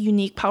some like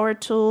unique power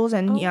tools,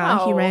 and he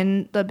wow.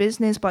 ran the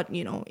business, but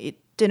it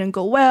didn't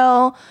go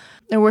well.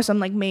 There were some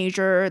like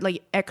major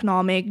like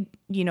economic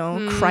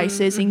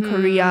crisis in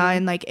Korea,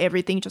 and like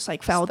everything just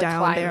like fell the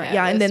down there. climate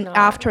Yeah, and is then not-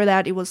 after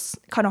that, it was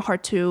kind of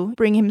hard to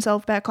bring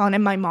himself back on.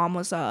 And my mom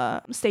was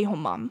a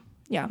stay-home mom.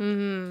 Yeah.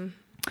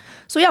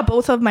 So yeah,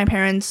 both of my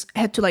parents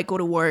had to like go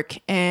to work,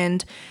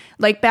 and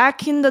like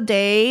back in the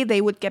day,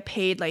 they would get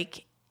paid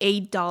like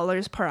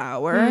 $8 per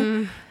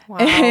hour. Wow.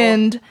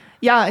 And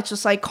yeah, it's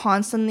just like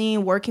constantly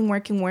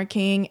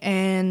working.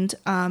 And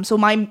so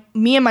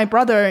me and my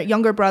brother,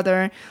 younger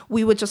brother,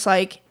 we would just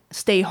like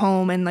stay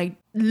home and like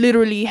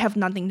literally have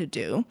nothing to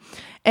do.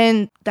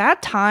 And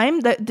that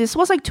time, this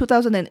was like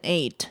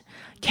 2008.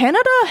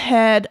 Canada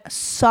had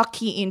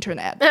sucky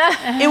internet.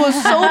 It was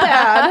so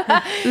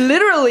bad.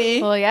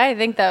 Literally. Well, yeah, I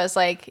think that was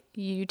like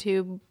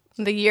YouTube,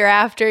 the year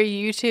after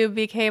YouTube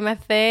became a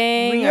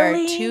thing.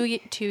 Really? Or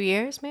 2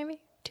 years maybe?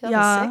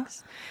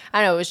 2006?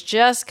 I know, it was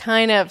just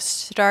kind of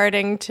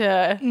starting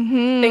to,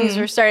 things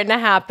were starting to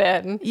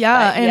happen.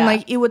 Yeah, But, and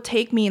like it would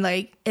take me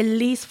like at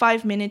least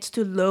 5 minutes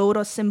to load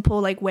a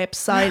simple like web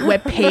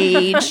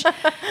page.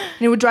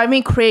 And it would drive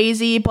me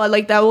crazy, but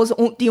like that was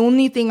the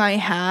only thing I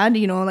had,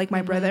 like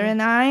my brother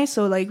and I.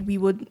 So like there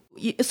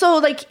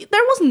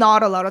was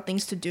not a lot of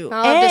things to do. a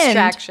lot of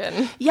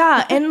distraction.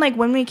 Yeah, and like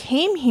when we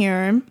came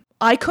here,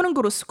 I couldn't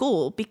go to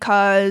school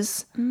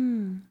because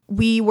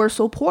we were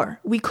so poor.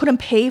 We couldn't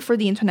pay for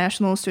the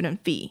international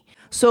student fee.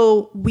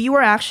 So we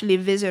were actually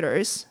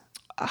visitors.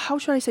 How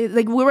should I say it?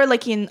 Like we were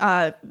like in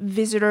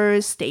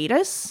visitor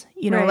status,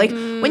 Right. like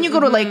when you go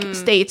to like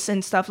States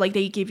and stuff, like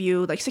they give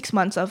you like 6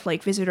 months of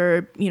like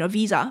visitor,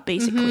 visa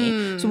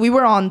basically. So we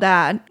were on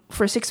that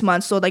for 6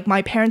 months. So like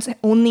my parents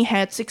only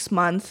had 6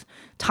 month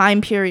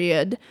time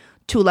period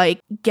to like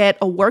get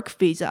a work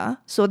visa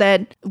so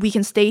that we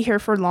can stay here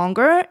for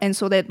longer, and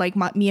so that like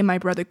me and my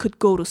brother could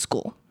go to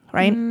school,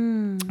 right?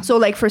 So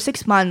like for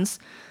 6 months,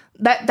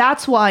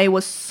 that's why it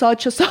was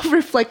such a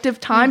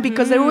self-reflective time,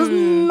 because there was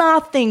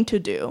nothing to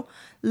do,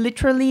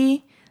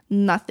 literally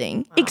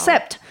nothing.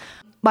 Except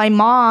my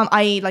mom,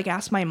 I like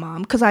asked my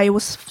mom, because I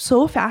was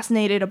so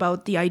fascinated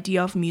about the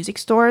idea of music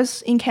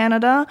stores in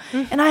Canada,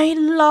 and I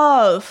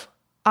love,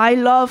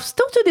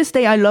 still to this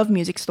day, I love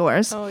music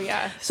stores. Oh,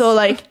 yeah. So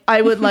like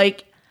I would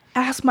like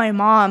ask my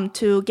mom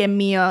to get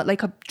me a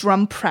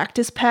drum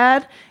practice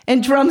pad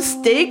and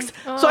drumsticks.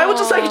 So I would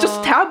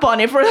just tap on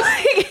it for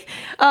like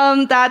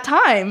that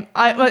time.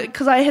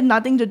 Because I had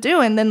nothing to do,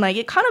 and then like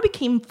it kind of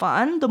became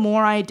fun. The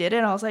more I did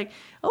it, I was like,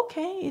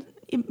 okay,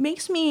 it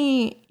makes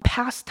me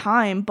pass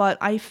time, but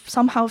I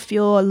somehow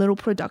feel a little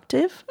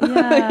productive.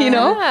 Yeah.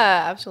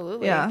 Yeah,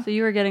 absolutely. Yeah. So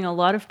you were getting a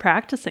lot of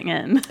practicing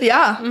in.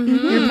 Yeah.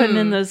 You're putting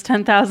in those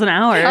 10,000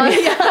 hours.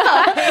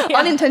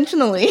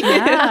 Unintentionally.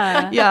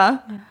 Yeah. Yeah.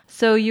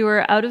 So you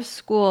were out of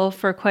school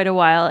for quite a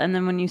while, and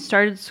then when you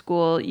started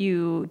school,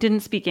 you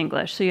didn't speak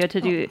English, so you had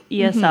to do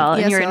ESL,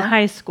 and you're in ESL.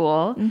 high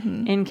school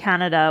in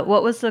Canada.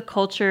 What was the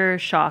culture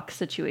shock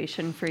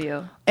situation for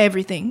you?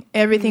 Everything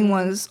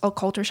was a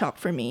culture shock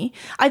for me.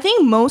 I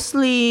think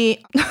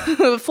mostly,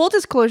 full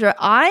disclosure,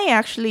 I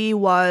actually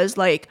was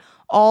like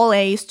all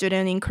A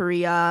student in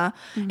Korea,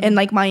 and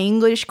like my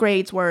English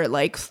grades were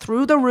like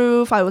through the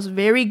roof. I was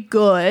very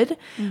good.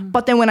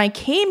 But then when I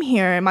came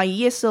here, my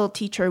ESL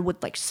teacher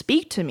would like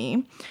speak to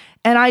me,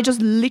 and I just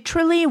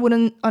literally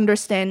wouldn't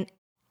understand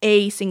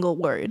a single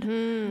word,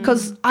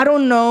 because I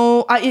don't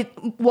know.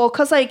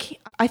 Because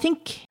like I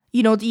think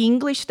the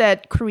English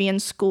that Korean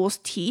schools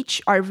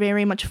teach are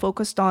very much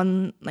focused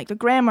on like the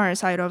grammar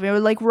side of it, or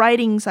like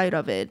writing side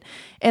of it,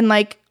 and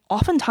like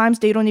oftentimes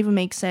they don't even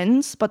make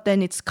sense, but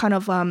then it's kind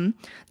of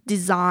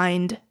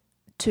designed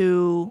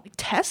to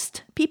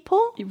test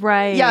people.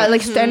 Right. Yeah,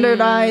 like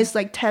standardized,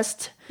 like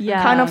test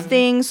kind of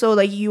thing. So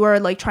like you are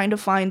like trying to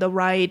find the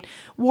right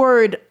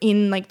word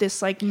in like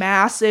this like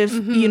massive,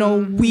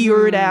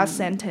 weird ass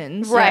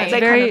sentence. Right. That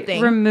Very kind of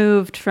thing.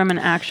 removed from an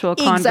actual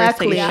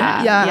Exactly.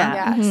 conversation.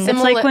 Yeah. It's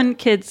like when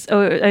kids,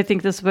 I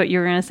think this is what you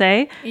were going to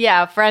say.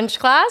 Yeah, French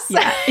class.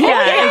 Yeah,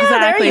 there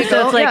exactly. you So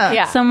go. it's like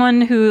Yeah. someone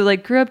who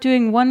like grew up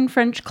doing one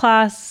French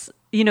class,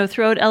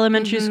 throughout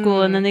elementary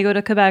school, and then they go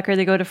to Quebec or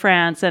they go to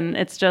France, and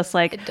it's just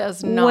like It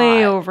does way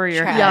not over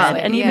your head.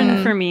 translate. And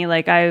even for me,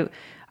 like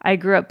I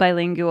grew up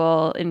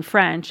bilingual in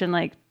French, and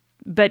like,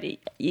 but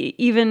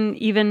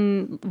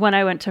even when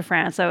I went to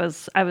France, I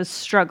was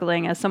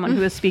struggling as someone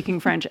who was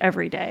speaking French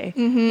every day.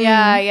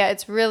 Yeah,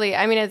 it's really,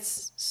 I mean,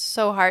 it's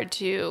so hard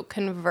to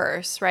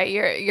converse, right?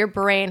 Your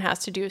brain has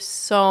to do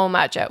so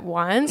much at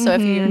once. So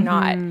if you're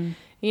not,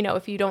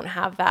 if you don't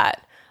have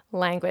that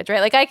language,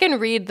 right? Like I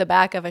can read the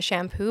back of a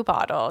shampoo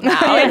bottle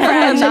now in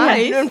French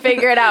Nice. and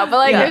figure it out. But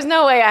like there's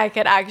no way I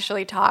could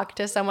actually talk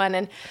to someone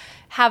and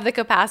have the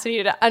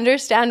capacity to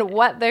understand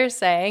what they're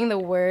saying, the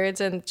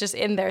words, and just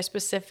in their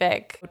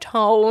specific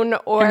tone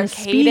or And the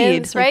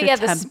cadence, speed, like right? the Yeah,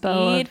 the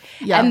tempo speed.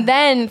 Yeah. And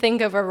then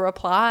think of a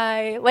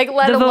reply, like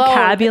let The alone,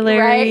 vocabulary.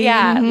 right?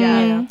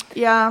 Yeah.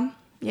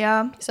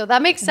 Yeah. So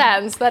that makes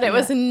sense that it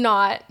was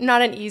not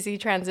an easy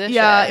transition.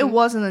 Yeah, it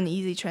wasn't an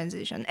easy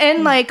transition.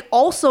 And like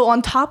also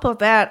on top of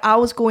that, I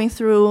was going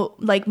through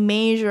like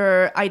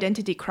major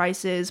identity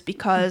crisis,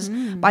 because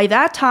by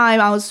that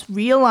time I was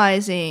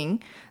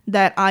realizing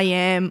that I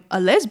am a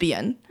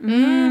lesbian.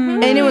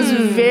 And it was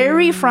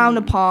very frowned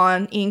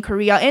upon in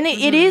Korea. And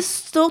it is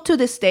still to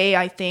this day,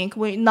 I think.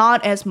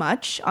 Not as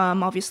much.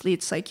 Obviously,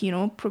 it's like,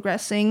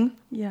 progressing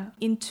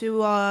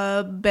into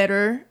a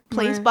better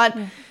place. But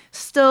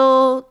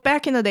still,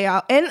 back in the day,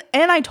 and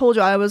I told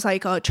you I was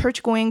like a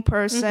church-going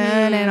person.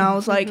 And I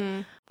was like,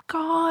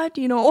 God,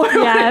 or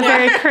a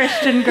very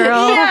Christian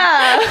girl.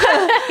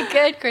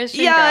 Good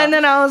Christian girl. And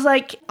then I was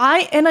like,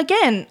 I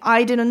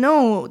didn't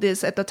know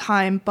this at the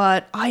time,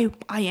 but I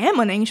am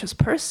an anxious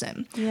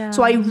person.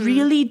 So I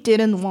really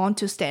didn't want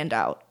to stand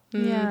out.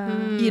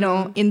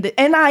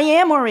 And I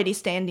am already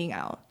standing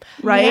out,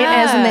 right?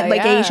 As an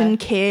Asian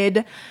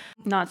kid.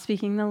 Not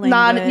speaking the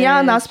language.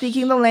 Not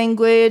speaking the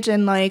language.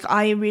 And like,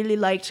 I really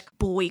liked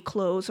boy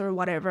clothes or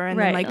whatever. And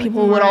then like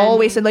people would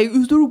always say like,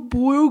 is there a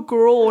boy or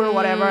girl or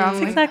whatever?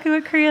 That's exactly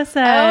what Kriya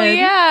said. Oh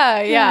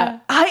yeah.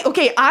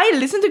 I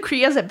listened to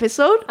Kriya's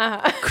episode.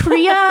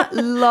 Kriya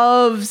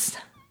loves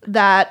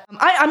that.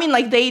 I mean,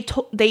 like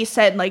they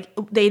said like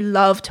they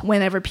loved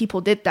whenever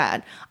people did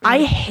that.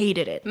 I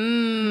hated it.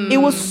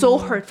 It was so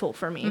hurtful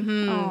for me.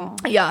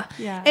 Yeah.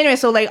 Anyway,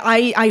 so like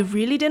I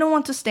really didn't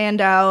want to stand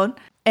out.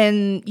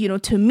 And,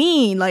 to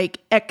me, like,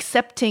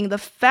 accepting the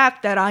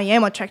fact that I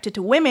am attracted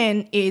to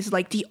women is,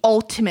 like, the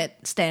ultimate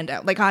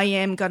standout. Like, I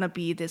am gonna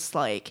be this,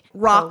 like,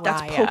 rock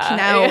that's poking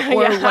out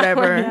or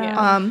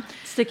whatever.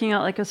 Sticking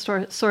out like a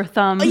sore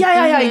thumb.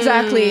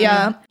 Exactly,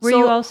 Were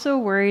you also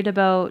worried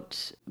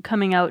about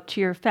coming out to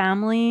your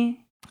family?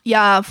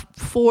 Yeah,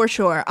 for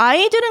sure.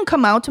 I didn't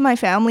come out to my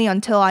family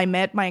until I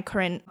met my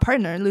current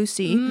partner,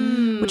 Lucy,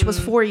 which was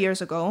 4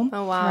 years ago.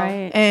 Oh, wow.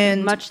 Right.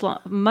 And much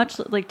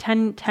like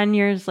 10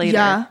 years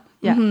later.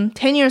 Yeah.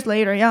 10 years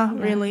later,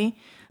 really.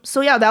 So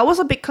yeah, that was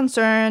a big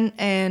concern.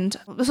 And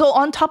so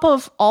on top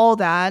of all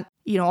that,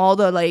 all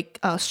the like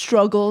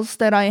struggles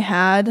that I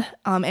had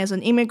as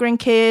an immigrant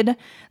kid,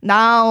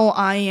 now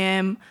I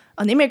am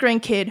an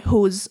immigrant kid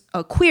who's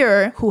a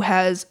queer who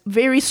has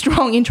very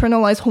strong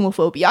internalized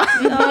homophobia.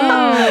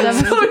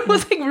 So it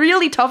was like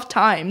really tough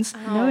times.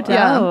 No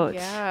doubt.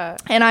 Yeah.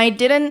 And I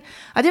didn't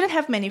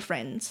have many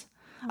friends.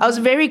 I was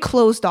very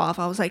closed off.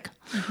 I was like,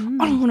 I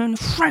don't want any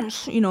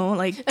friends,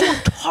 like,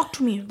 don't talk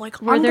to me.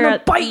 Like, I'm going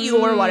to bite you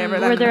or whatever.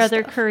 Were there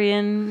other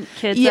Korean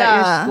kids at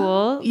your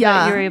school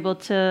that you were able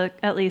to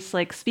at least,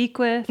 like, speak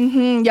with?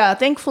 Yeah,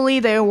 thankfully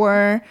there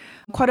were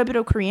quite a bit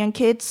of Korean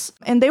kids.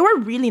 And they were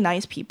really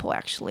nice people,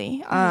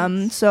 actually.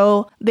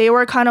 So they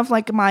were kind of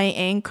like my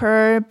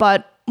anchor.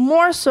 But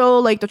more so,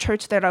 like, the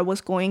church that I was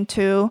going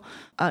to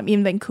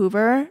in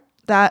Vancouver,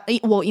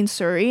 in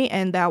Surrey,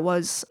 and that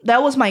was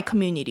my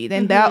community.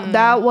 Then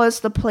that was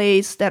the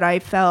place that I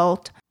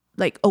felt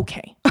like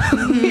okay,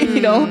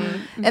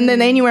 and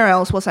then anywhere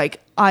else was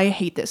like, I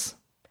hate this.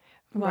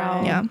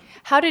 Wow. Yeah.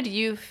 How did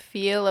you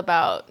feel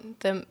about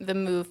the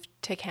move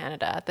to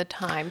Canada at the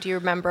time? Do you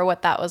remember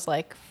what that was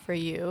like for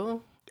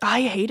you?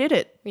 I hated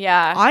it.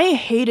 Yeah. I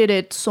hated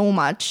it so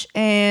much,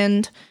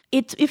 and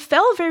it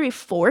felt very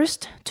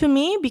forced to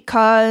me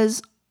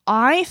because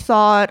I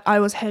thought I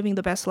was having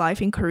the best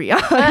life in Korea.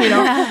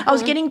 I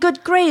was getting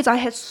good grades. I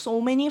had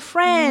so many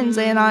friends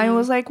and I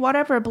was like,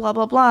 whatever, blah,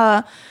 blah,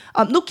 blah.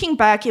 Looking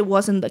back, it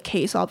wasn't the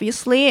case,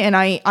 obviously. And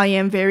I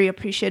am very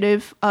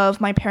appreciative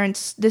of my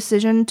parents'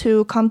 decision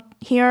to come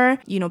here,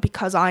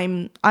 because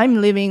I'm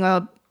living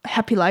a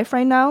happy life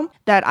right now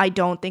that I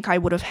don't think I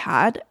would have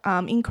had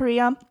in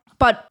Korea.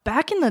 But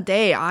back in the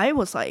day, I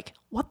was like,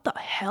 what the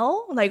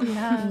hell? Like,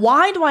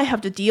 why do I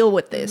have to deal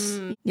with this?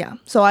 Yeah.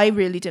 So I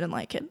really didn't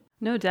like it.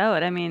 No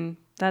doubt. I mean,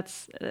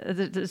 that's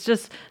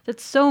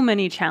so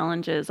many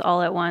challenges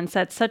all at once.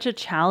 At such a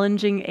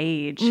challenging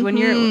age. When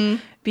you're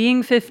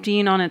being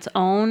 15 on its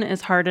own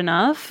is hard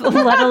enough,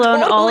 let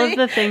alone all of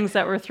the things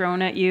that were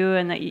thrown at you,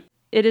 and that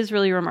it is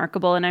really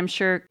remarkable. And I'm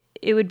sure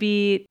it would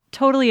be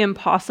totally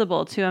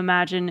impossible to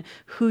imagine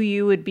who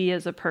you would be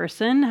as a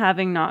person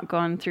having not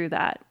gone through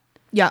that.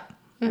 Yeah.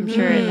 I'm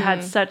sure it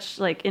had such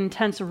like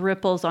intense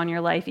ripples on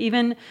your life,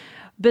 even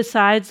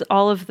besides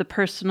all of the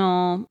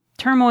personal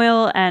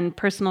turmoil and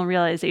personal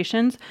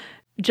realizations.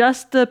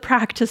 Just the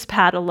practice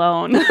pad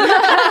alone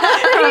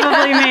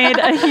probably made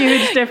a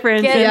huge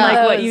difference in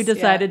like what you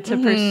decided to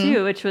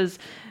pursue, which was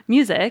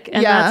music.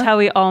 And that's how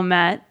we all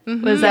met,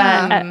 was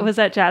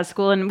at jazz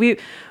school. And we've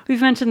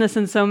mentioned this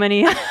in so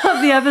many of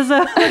the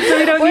episodes, so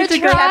we don't need to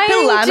go.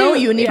 Capilano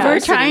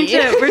University.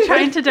 We're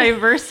trying to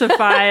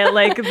diversify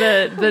like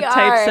the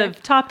types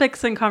of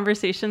topics and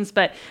conversations.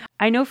 But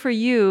I know for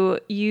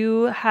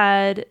you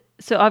had.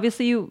 So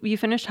obviously you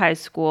finished high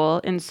school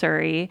in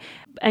Surrey,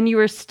 and you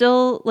were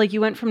still like, you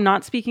went from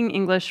not speaking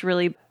English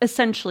really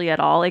essentially at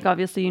all. Like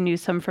obviously you knew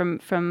some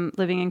from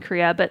living in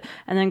Korea,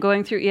 and then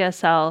going through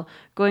ESL,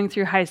 going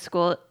through high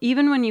school,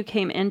 even when you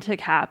came into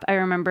CAP, CAP, I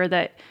remember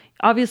that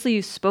obviously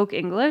you spoke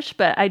English,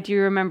 but I do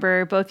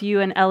remember both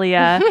you and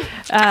Elia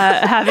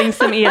having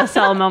some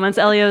ESL moments.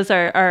 Elia's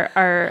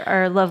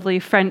our lovely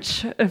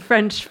French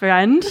friend. French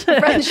friend.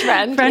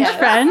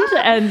 Friend.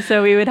 And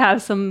so we would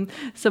have some,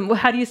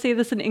 how do you say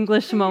this in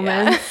English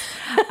moments?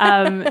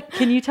 Yeah.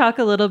 Can you talk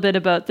a little bit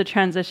about the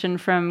transition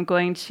from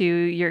going to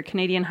your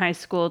Canadian high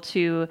school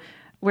to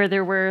where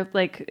there were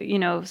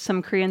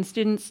some Korean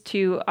students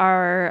to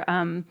our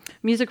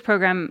music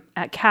program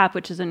at CAP,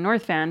 which is in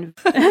North Van.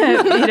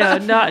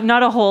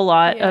 Not a whole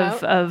lot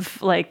of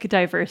like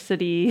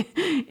diversity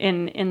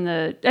in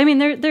the. I mean,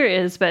 there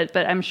is, but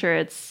I'm sure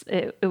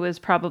it was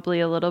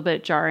probably a little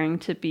bit jarring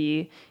to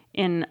be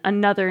in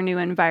another new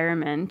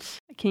environment.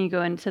 Can you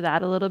go into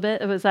that a little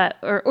bit? Was that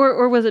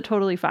or was it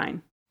totally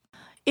fine?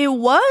 It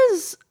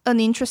was an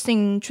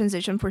interesting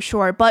transition for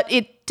sure, but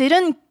it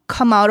didn't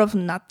come out of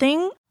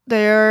nothing.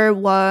 There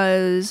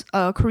was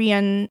a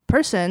Korean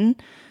person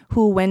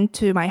who went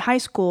to my high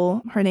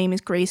school. Her name is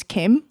Grace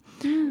Kim.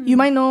 You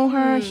might know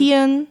her,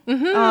 Hyun.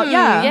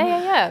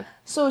 Yeah.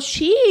 So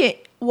she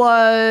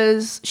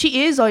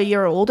is a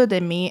year older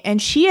than me, and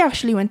she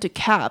actually went to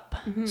CAP.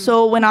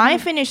 So when I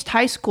finished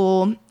high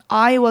school,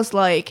 I was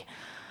like,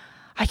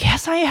 I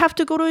guess I have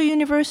to go to a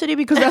university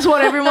because that's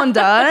what everyone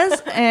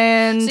does.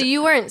 And so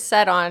you weren't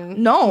set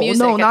on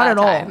music not at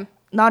time. all.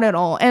 Not at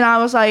all. And I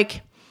was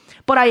like,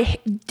 but I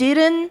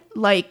didn't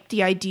like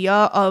the idea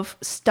of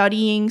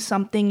studying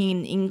something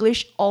in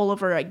English all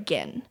over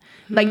again.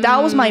 Like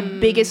that was my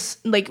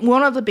biggest, like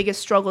one of the biggest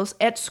struggles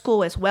at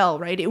school as well,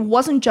 right? It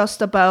wasn't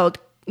just about,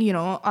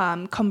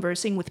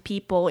 conversing with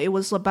people. It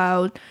was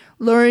about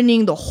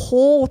learning the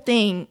whole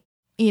thing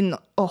in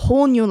a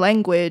whole new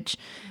language.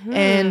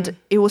 And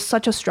it was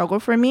such a struggle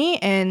for me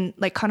and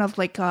like kind of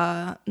like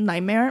a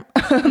nightmare.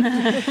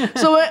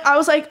 So I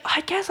was like,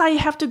 I guess I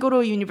have to go to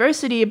a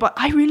university, but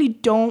I really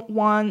don't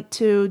want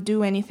to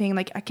do anything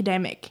like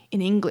academic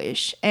in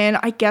English. And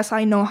I guess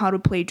I know how to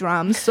play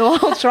drums, so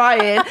I'll try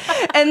it.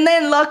 And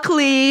then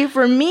luckily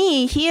for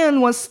me,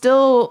 Hyun was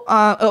still,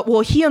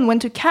 Hyun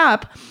went to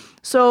CAP.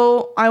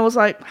 So I was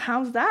like,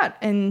 how's that?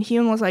 And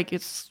Hyun was like,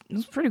 it's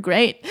pretty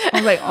great. I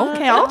was like,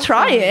 okay, I'll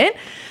try it.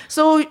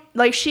 So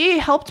like she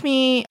helped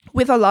me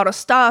with a lot of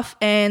stuff.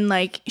 And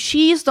like,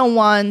 she's the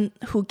one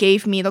who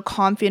gave me the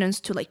confidence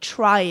to like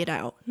try it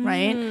out,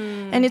 right?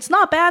 And it's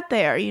not bad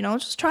there,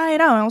 just try it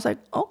out. And I was like,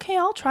 okay,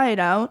 I'll try it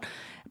out.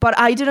 But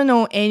I didn't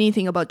know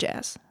anything about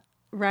jazz.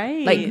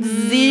 Right. Like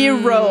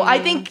zero. I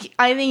think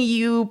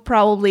you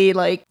probably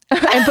like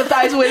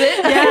empathize with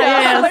it.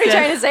 Yeah. What are you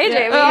trying to say,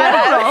 Jamie? I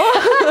don't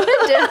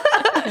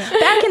know.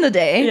 Back in the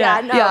day.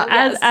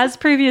 As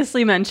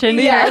previously mentioned,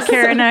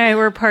 Kara and I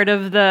were part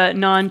of the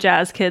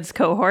non-jazz kids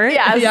cohort.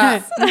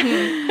 Yes.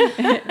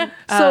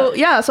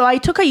 So I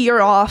took a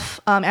year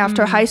off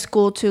after high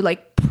school to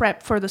like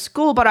prep for the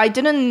school, but I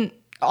didn't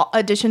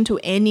audition to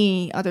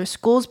any other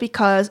schools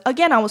because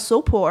again I was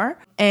so poor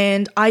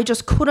and I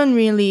just couldn't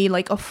really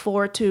like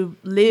afford to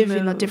live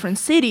in a different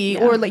city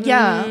or like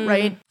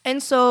right.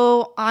 And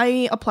so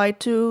I applied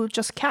to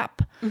just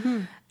CAP.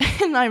 And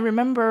I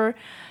remember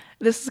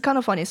this is kind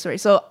of funny story.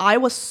 So I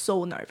was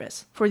so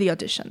nervous for the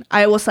audition.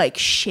 I was like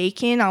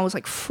shaking. I was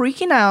like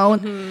freaking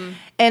out.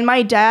 And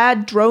my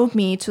dad drove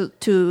me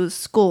to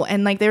school.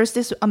 And like there's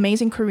this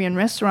amazing Korean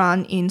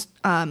restaurant in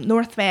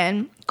North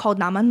Van called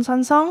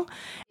Namansansong.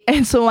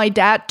 And so my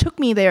dad took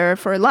me there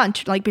for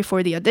lunch, like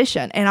before the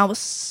audition. And I was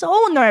so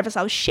nervous.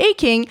 I was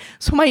shaking.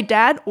 So my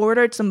dad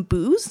ordered some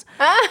booze. So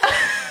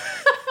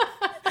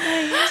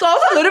I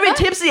was a little bit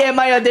tipsy at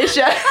my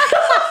audition.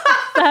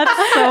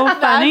 That's so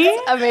funny.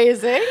 That's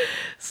amazing.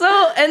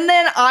 So, and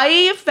then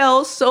I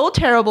felt so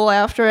terrible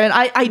after it.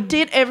 I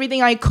did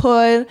everything I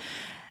could.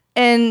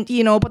 And,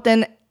 but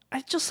then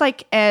I just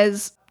like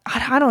as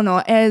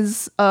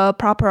a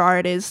proper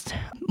artist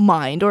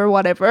mind or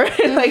whatever,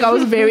 like I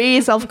was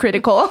very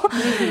self-critical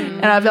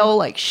and I felt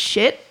like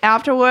shit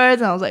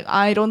afterwards. And I was like,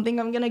 I don't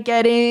think I'm gonna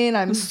get in.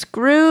 I'm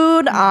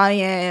screwed. I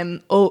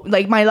am,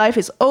 like my life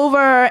is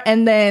over.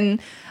 And then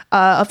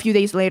a few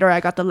days later, I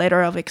got the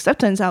letter of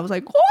acceptance. I was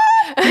like, what?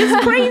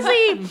 It's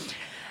crazy.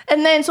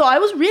 And then, so I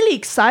was really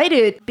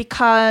excited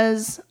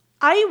because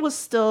I was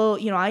still,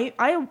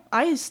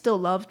 I still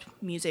loved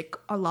music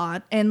a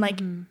lot. And like,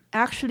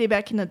 actually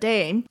back in the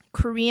day,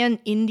 Korean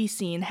indie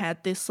scene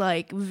had this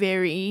like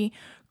very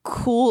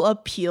cool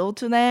appeal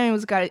to them. It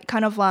was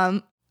kind of,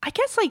 I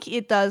guess like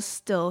it does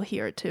still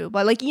here too.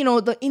 But like,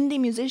 the indie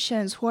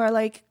musicians who are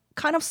like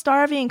kind of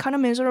starving, kind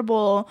of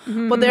miserable,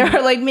 but they're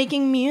like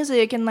making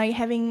music and like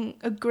having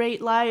a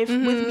great life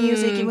with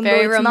music, even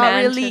very though it's not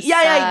really,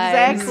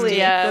 exactly,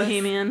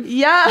 bohemian,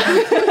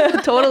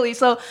 totally.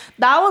 So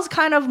that was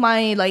kind of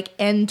my like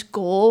end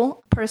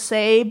goal per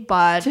se,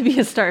 but to be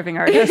a starving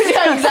artist,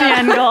 that's the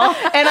end goal,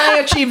 and I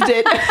achieved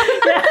it, and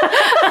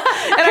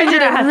I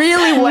did it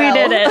really well. We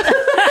did it.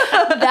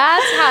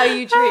 That's how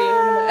you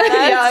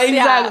dream.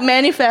 Exactly.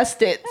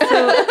 Manifest it.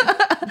 So,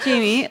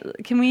 Jamie,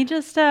 can we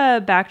just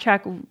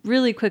backtrack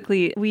really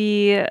quickly?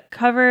 We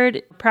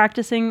covered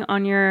practicing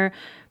on your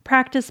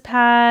practice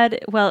pad,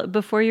 well,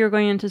 before you were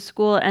going into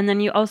school. And then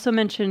you also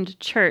mentioned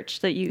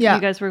church, that you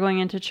guys were going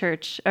into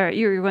church, or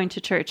you were going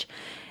to church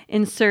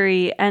in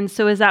Surrey. And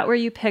so is that where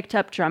you picked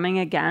up drumming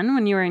again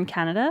when you were in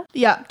Canada?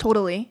 Yeah,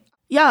 totally.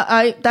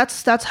 Yeah,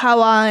 that's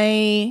how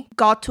I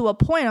got to a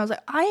point. I was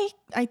like, I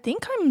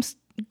think I'm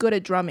good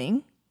at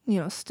drumming,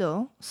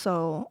 still.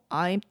 So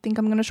I think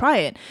I'm gonna try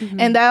it.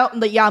 And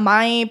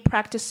my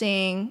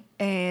practicing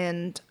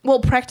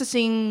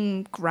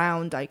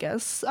ground, I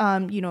guess.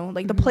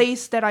 The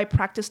place that I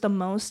practiced the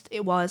most,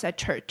 it was at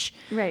church.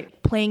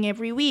 Right. Playing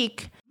every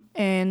week,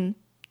 and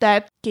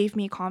that gave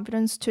me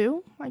confidence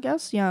too, I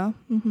guess. Yeah.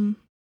 Mm-hmm.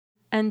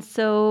 And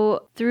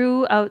so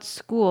throughout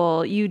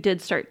school, you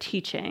did start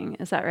teaching.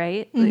 Is that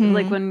right? Mm-hmm.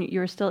 Like when you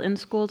were still in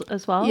school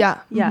as well? Yeah.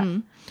 Yeah.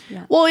 Mm-hmm.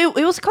 Yeah. Well,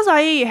 it was because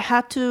I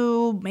had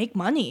to make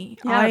money.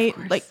 Yeah, of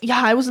course.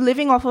 I was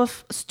living off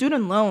of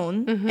student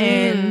loan,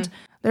 and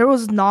there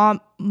was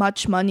not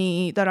much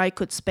money that I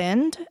could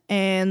spend.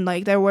 And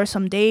there were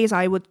some days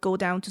I would go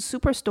down to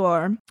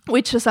Superstore,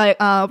 which is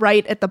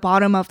right at the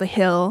bottom of the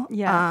hill.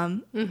 Yeah.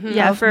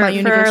 Of For my our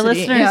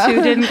university. listeners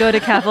who didn't go to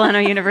Capilano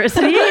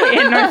University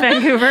in North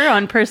Vancouver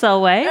on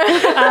Purcell Way,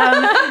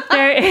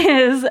 there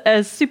is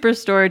a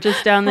Superstore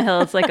just down the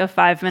hill. It's like a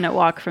 5-minute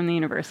walk from the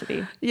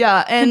university.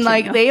 Yeah, and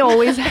Continue.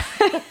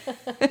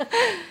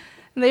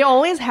 they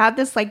always had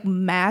this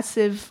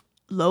massive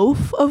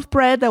loaf of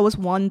bread that was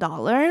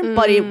 $1,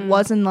 but it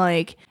wasn't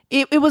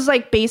it was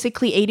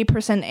basically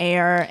 80%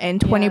 air and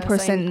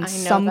 20%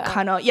 some that.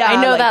 kind of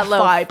I know that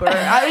loaf. fiber.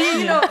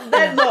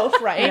 That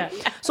loaf, right?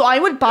 Yeah. So I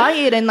would buy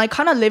it and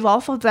kind of live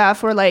off of that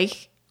for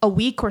a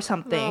week or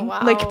something.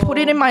 Oh, wow. Put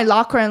it in my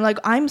locker and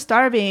I'm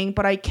starving,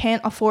 but I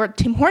can't afford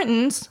Tim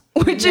Hortons,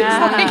 which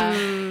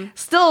is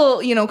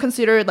still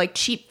considered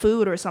cheap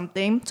food or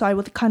something. So I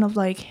would kind of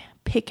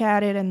pick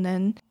at it and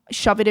then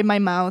shove it in my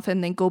mouth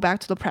and then go back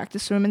to the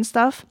practice room and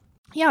stuff.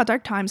 Yeah,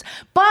 dark times.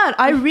 But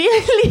I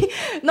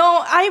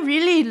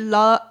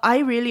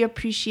really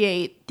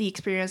appreciate the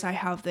experience I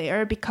have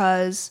there,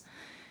 because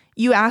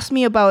you asked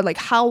me about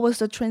how was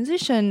the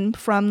transition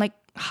from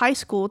high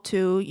school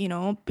to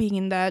being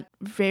in that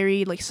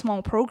very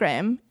small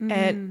program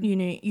at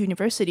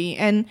university,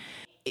 and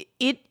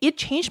it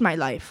changed my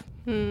life.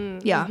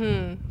 Yeah.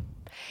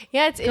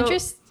 Yeah, it's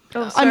interesting.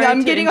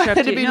 I'm getting a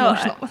little bit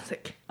emotional.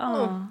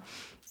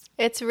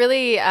 It's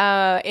really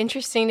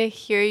interesting to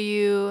hear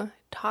you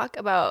talk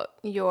about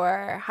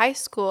your high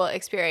school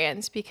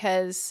experience,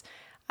 because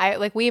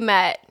we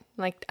met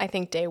I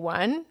think day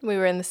one. We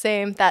were in the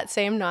same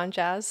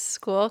non-jazz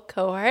school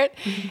cohort,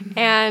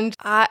 and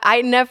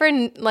I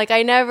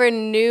never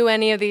knew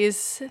any of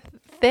these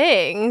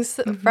things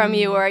from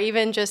you, or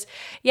even just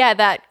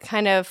that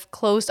kind of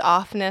closed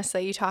offness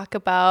that you talk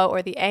about,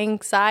 or the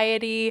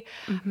anxiety.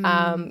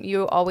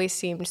 You always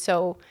seemed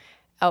so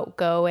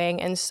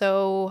outgoing and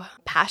so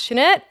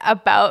passionate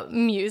about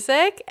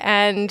music,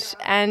 and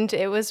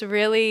it was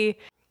really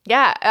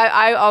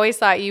I always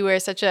thought you were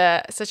such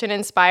an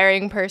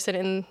inspiring person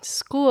in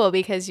school,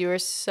 because you were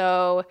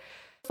so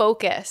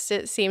focused,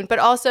 it seemed, but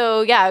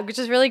also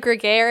just really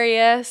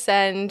gregarious.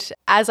 And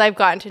as I've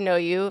gotten to know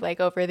you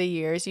over the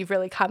years, you've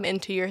really come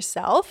into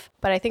yourself.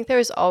 But I think there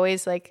was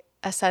always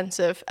a sense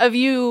of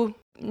you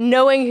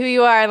knowing who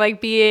you are and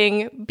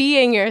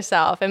being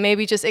yourself, and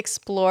maybe just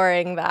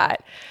exploring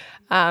that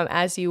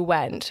as you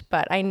went.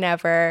 But I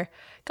never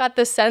got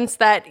the sense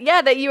that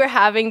you were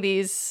having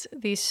these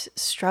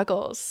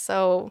struggles.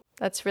 So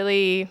that's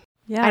really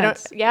and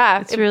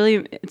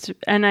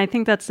I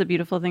think that's the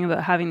beautiful thing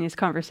about having these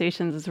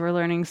conversations, is we're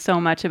learning so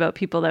much about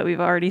people that we've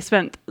already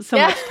spent so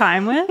much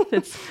time with.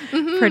 It's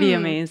pretty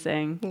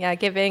amazing. Yeah,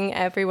 giving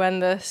everyone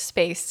the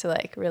space to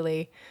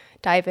really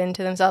dive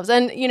into themselves.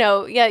 And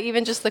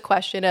even just the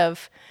question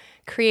of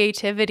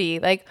creativity,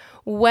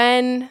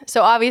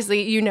 so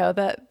obviously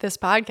that this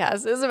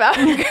podcast is about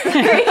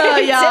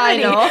creativity. I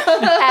know.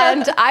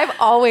 And I've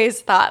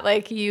always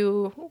thought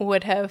you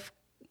would have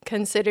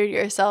considered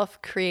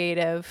yourself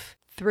creative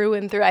through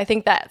and through. I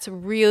think that's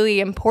really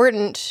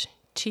important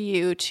to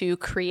you, to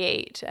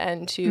create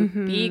and to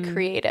be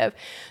creative.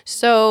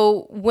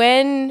 So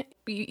when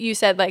you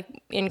said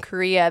in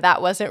Korea,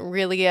 that wasn't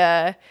really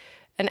an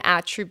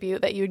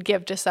attribute that you'd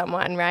give to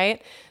someone,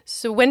 right?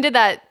 So when did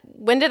that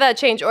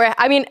change? Or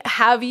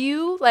have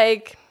you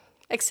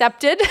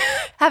accepted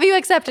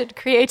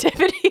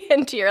creativity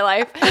into your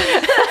life?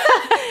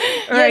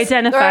 Or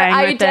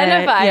identifying with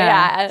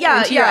it.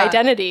 Into your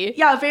identity.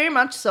 Yeah, very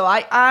much so.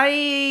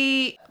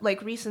 I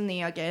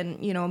recently again,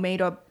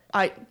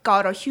 I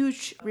got a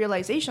huge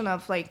realization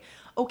of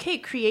okay,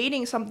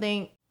 creating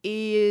something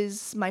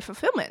is my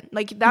fulfillment.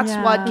 That's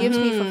what gives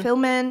me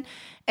fulfillment.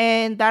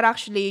 And that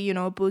actually,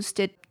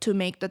 boosted to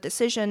make the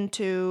decision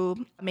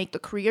to make the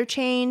career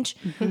change.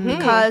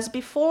 Because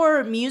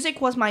before,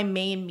 music was my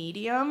main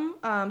medium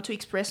to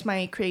express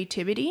my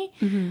creativity.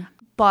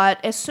 But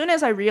as soon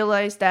as I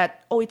realized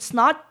that, it's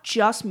not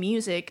just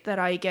music that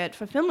I get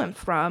fulfillment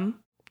from,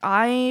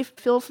 I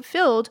feel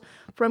fulfilled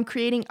from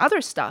creating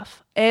other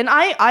stuff. And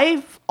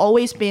I've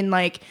always been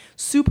like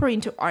super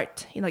into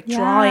art, like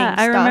drawing stuff.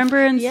 I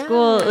remember in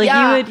school,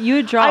 like you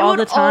would draw all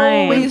the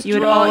time. You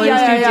would always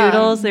do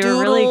doodles. They were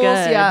really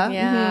good.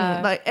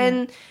 Like,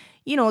 and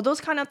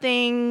those kind of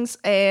things,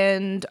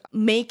 and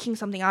making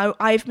something.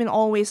 I've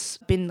always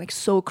been like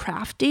so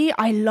crafty.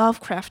 I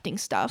love crafting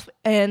stuff.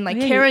 And like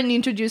Karen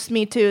introduced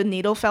me to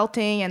needle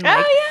felting, and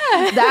like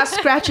that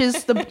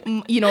scratches the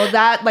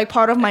that like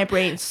part of my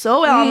brain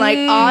so well. I'm like,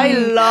 I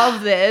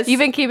love this. You've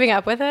been keeping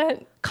up with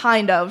it?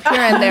 Kind of, here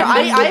and there.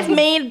 I've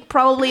made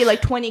probably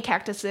like 20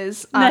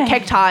 cactuses,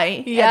 cacti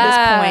at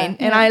this point,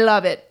 and I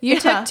love it. You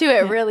took to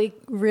it really,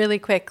 really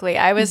quickly.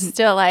 I was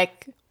still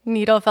like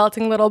needle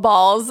felting little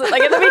balls,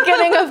 like at the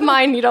beginning of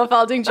my needle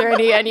felting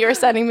journey, and you were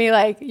sending me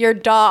like your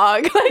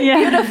dog, like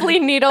beautifully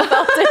needle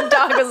felted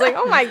dog. I was like,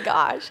 oh my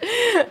gosh.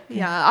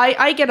 Yeah,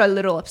 I get a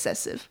little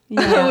obsessive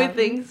with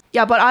things.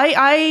 Yeah, but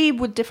I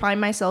would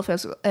define myself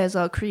as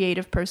a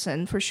creative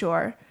person for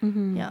sure.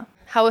 Yeah.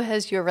 How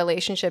has your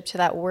relationship to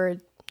that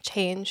word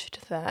changed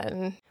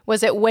then?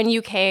 Was it when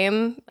you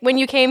came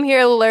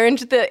here, learned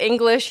the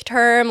English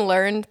term,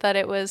 learned that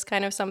it was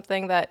kind of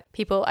something that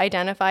people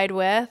identified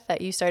with,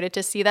 that you started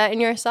to see that in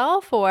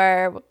yourself,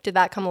 or did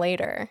that come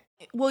later?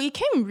 Well, it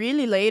came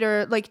really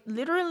later, like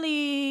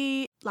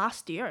literally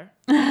last year.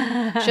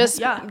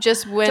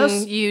 Just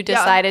when you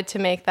decided to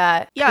make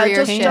that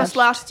career shift. Just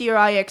last year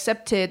I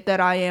accepted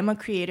that I am a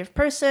creative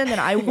person and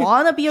I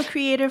want to be a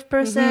creative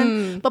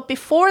person. But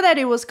before that,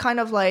 it was kind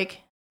of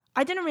like,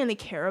 I didn't really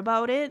care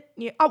about it.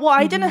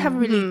 I didn't have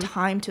really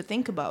time to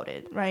think about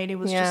it, right? It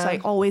was just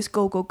like always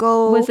go, go,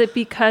 go. Was it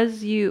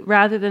because you,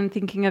 rather than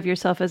thinking of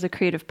yourself as a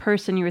creative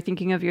person, you were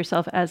thinking of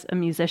yourself as a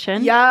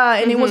musician? Yeah,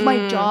 and it was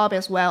my job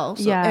as well.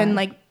 So, and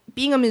like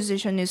being a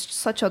musician is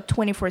such a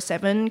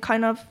 24/7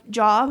 kind of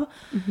job.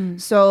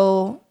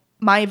 So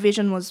my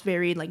vision was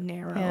very like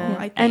narrow,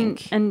 I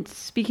think. And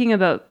speaking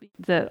about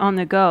the on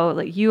the go,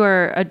 like you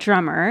are a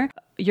drummer.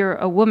 You're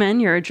a woman,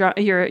 you're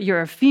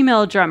a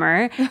female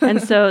drummer,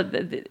 and so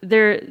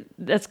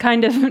that's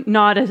kind of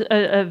not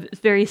a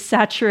very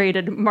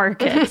saturated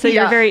market. So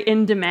you're very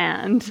in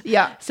demand.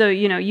 Yeah. So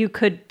you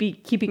could be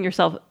keeping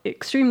yourself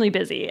extremely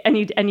busy, and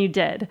you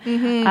did.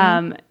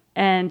 And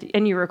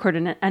you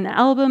recorded an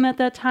album at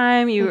that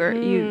time.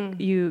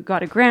 You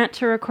got a grant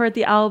to record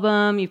the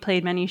album. You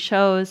played many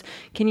shows.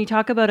 Can you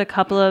talk about a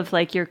couple of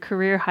like your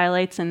career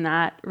highlights in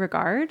that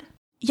regard?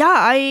 Yeah,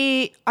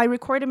 I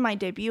recorded my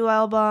debut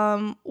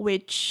album,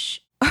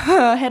 which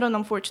had an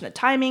unfortunate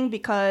timing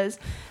because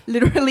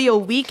literally a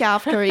week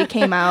after it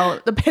came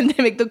out,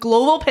 the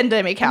global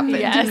pandemic happened.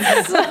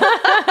 Yes.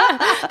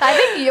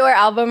 I think your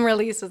album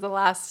release was the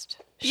last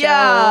show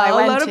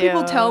a lot of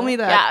people tell me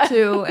that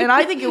too. And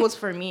I think it was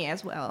for me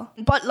as well.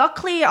 But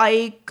luckily,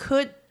 I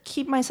could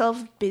keep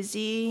myself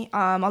busy.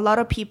 A lot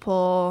of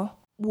people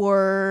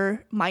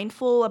were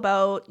mindful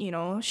about,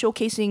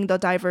 showcasing the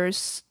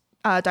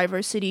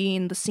diversity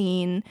in the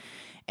scene,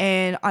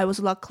 and I was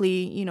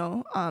luckily,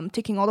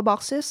 ticking all the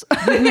boxes,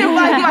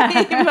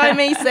 if I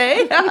may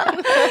say.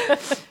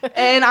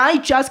 And I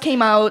just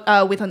came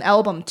out with an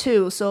album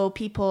too, so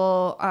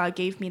people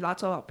gave me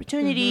lots of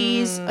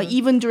opportunities,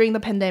 even during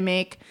the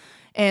pandemic.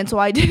 And so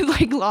I did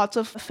like lots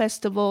of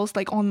festivals,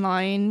 like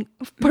online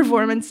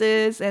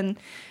performances, and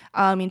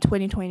in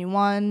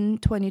 2021,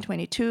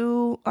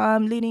 2022,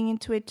 leading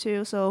into it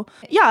too. So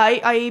yeah,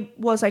 I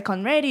was like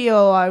on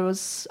radio, I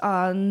was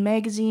on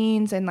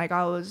magazines, and like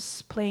I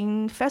was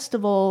playing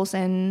festivals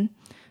and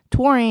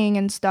touring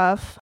and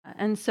stuff.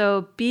 And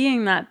so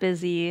being that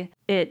busy,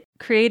 it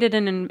created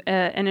an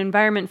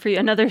environment for you,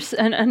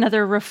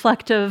 another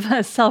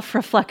reflective,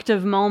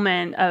 self-reflective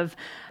moment of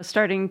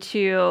starting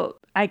to,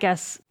 I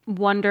guess,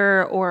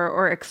 wonder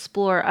or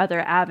explore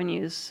other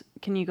avenues.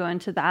 Can you go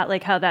into that?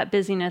 Like how that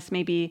busyness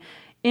maybe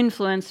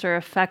influenced or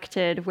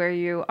affected where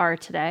you are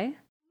today?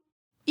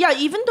 Yeah,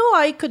 even though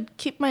I could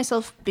keep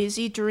myself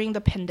busy during the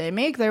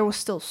pandemic, there was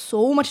still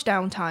so much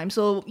downtime.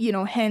 So,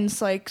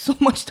 hence like so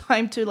much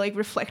time to like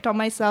reflect on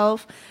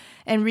myself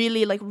and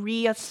really like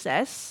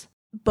reassess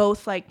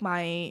both like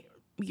my,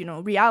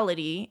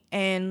 reality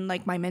and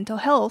like my mental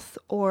health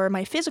or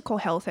my physical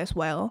health as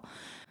well.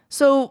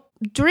 So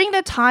during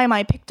that time,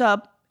 I picked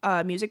up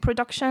music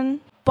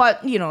production.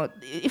 But,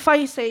 if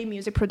I say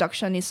music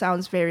production, it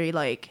sounds very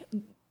like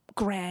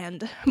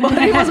grand. But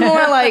it was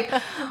more like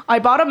I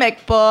bought a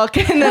MacBook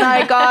and then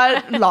I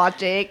got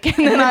Logic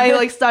and then I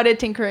like started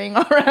tinkering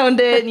around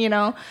it,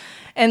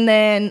 and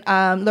then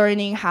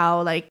learning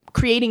how like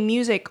creating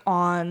music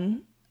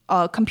on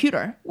a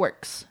computer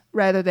works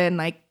rather than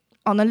like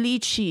on a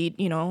lead sheet,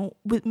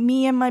 with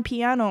me and my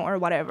piano or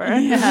whatever.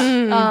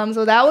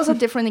 So that was a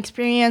different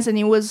experience, and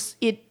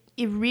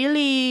it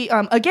really,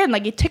 again,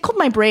 like it tickled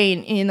my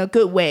brain in a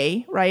good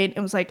way, right? It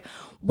was like,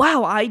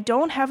 wow, I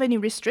don't have any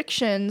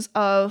restrictions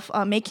of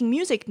making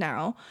music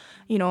now.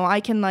 You know, I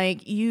can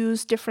like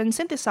use different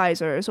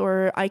synthesizers,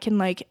 or I can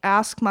like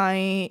ask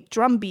my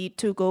drum beat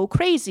to go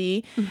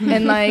crazy,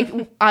 and like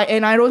I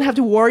don't have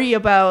to worry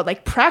about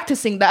like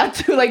practicing that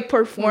to like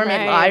perform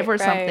it live or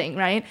something,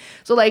 right?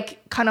 So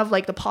like kind of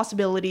like the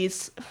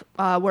possibilities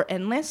were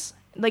endless.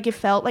 Like it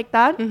felt like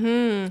that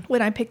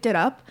when I picked it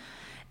up.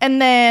 And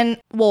then,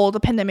 well, the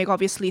pandemic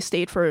obviously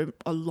stayed for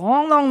a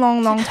long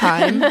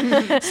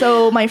time.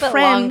 So my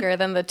friend... longer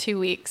than the 2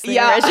 weeks they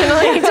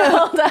originally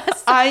told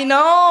us. I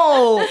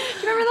know.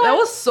 Remember that? That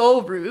was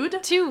so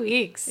rude. 2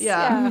 weeks.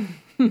 Yeah.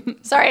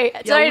 Sorry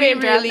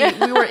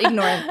we were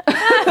ignorant.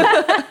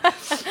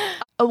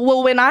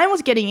 Well, when I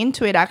was getting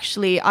into it,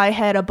 actually, I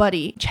had a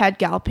buddy, Chad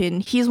Galpin.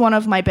 He's one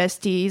of my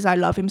besties. I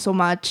love him so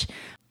much.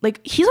 Like,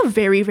 he's a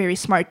very, very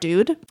smart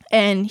dude.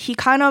 And he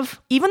kind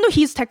of, even though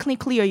he's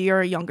technically a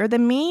year younger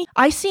than me,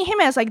 I see him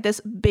as like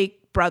this big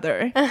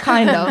brother,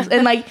 kind of.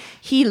 And like,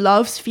 he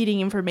loves feeding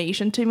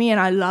information to me and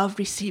I love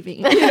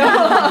receiving, you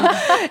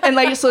know? And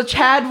like, so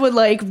Chad would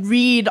like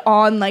read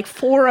on like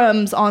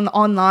forums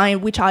online,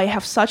 which I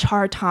have such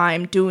hard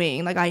time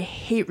doing. Like, I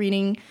hate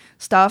reading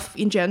stuff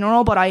in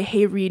general, but I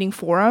hate reading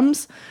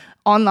forums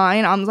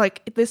online. I'm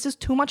like, this is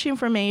too much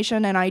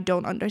information and I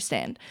don't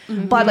understand.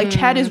 But like,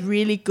 Chad is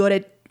really good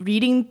at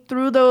reading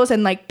through those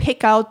and like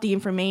pick out the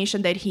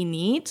information that he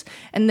needs.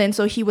 And then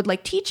so he would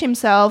like teach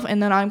himself,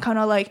 and then I'm kind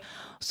of like,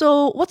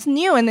 so what's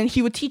new? And then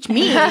he would teach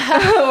me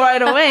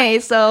right away.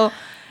 So,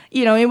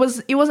 you know, it was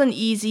an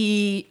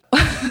easy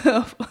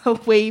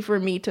way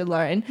for me to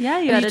learn. Yeah,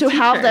 you had to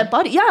have that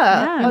buddy.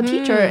 Yeah. A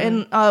teacher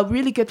and a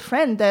really good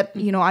friend that,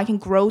 you know, I can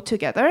grow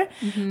together.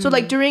 So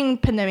like during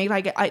pandemic,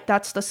 like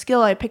that's the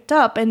skill I picked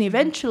up. And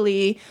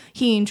eventually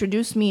he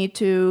introduced me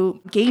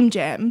to game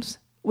jams,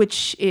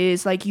 which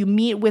is like you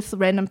meet with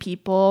random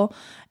people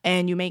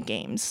and you make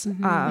games.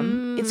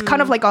 It's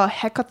kind of like a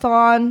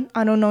hackathon.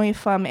 I don't know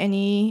if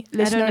any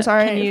listeners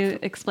are... Can you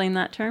explain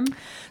that term?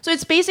 So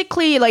it's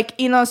basically like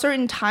in a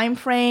certain time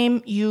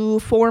frame, you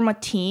form a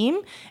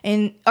team,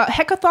 and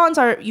hackathons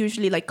are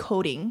usually like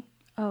coding.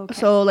 Oh, okay.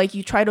 So like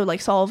you try to like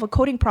solve a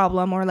coding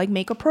problem or like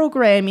make a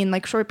program in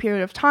like short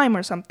period of time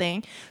or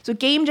something. So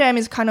game jam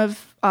is kind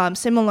of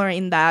similar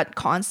in that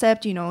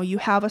concept. You know, you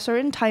have a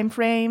certain time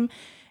frame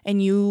and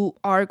you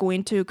are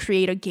going to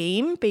create a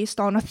game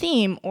based on a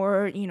theme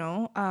or, you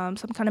know,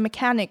 some kind of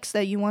mechanics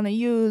that you want to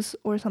use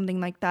or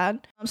something like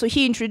that. So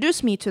he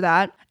introduced me to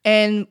that,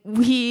 and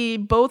we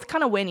both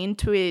kind of went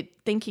into it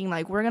thinking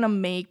like, we're going to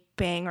make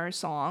banger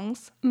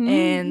songs,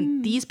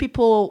 and these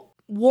people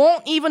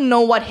won't even know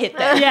what hit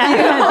them. Yeah,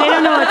 they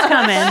don't know what's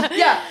coming.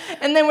 Yeah,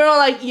 and then we're all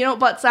like, you know,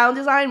 but sound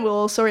design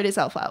will sort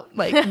itself out.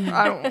 Like,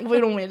 we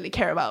don't really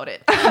care about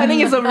it. I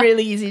think it's a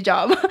really easy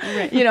job,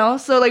 right. You know?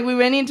 So like we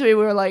went into it,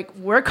 we were like,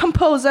 we're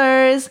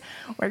composers,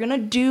 we're gonna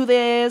do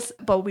this,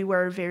 but we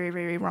were very,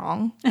 very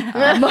wrong.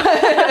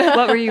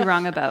 What were you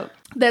wrong about?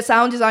 That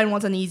sound design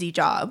was an easy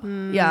job.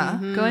 Yeah.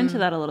 Go into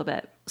that a little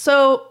bit.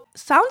 So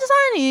sound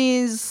design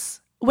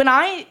is, when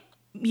I,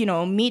 you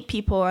know, meet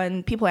people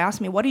and people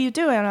ask me, what do you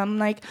do? And I'm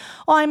like,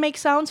 oh, I make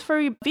sounds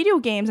for video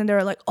games. And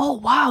they're like, oh,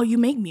 wow, you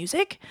make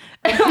music?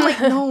 And I'm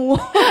like, no.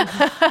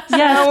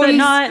 Yes, but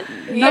not.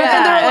 And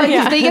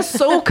they're like, they get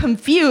so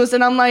confused.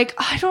 And I'm like,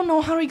 I don't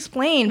know how to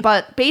explain.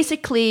 But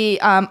basically,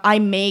 I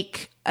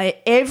make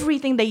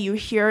everything that you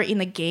hear in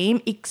the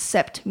game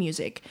except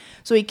music.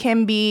 So it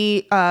can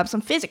be some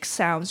physics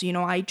sounds. You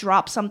know, I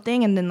drop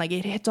something and then like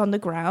it hits on the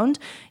ground,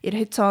 it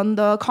hits on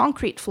the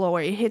concrete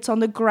floor, it hits on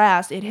the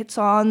grass, it hits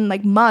on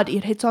like mud,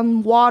 it hits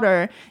on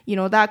water, you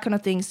know, that kind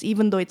of things,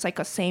 even though it's like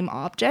a same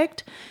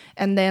object.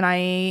 And then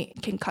I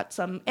can cut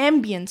some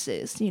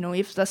ambiences. You know,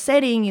 if the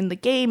setting in the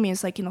game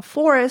is like in a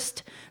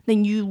forest,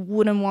 then you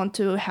wouldn't want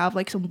to have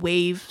like some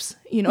waves,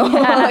 you know,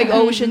 like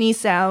oceany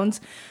sounds.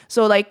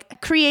 So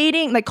like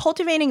creating, like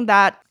cultivating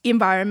that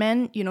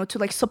environment, you know, to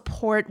like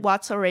support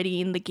what's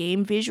already in the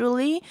game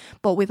visually,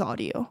 but with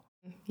audio.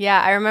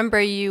 Yeah, I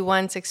remember you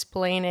once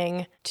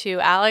explaining to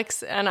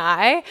Alex and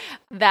I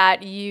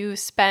that you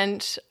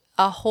spent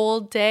a whole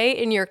day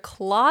in your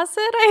closet,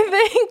 I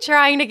think,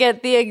 trying to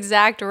get the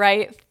exact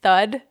right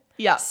thud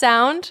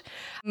sound.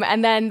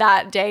 And then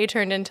that day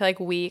turned into like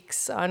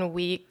weeks on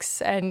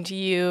weeks, and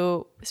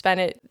you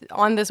spent it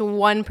on this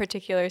one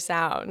particular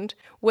sound,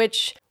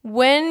 which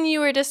when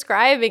you were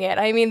describing it,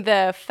 I mean,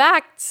 the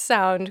facts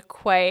sound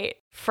quite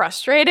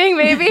frustrating,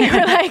 maybe,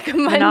 or like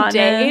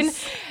mundane.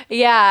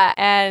 Yeah,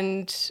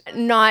 and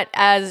not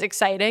as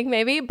exciting,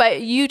 maybe,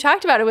 but you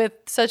talked about it with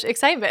such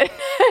excitement.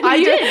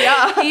 I did,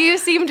 yeah. You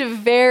seemed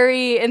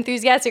very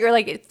enthusiastic, or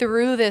like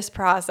through this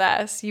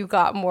process, you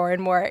got more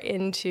and more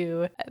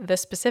into the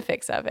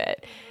specifics of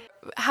it.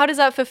 How does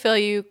that fulfill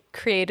you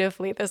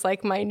creatively, this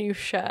like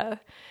minutia?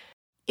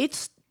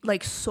 It's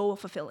like so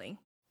fulfilling.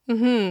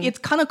 It's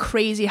kind of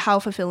crazy how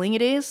fulfilling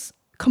it is.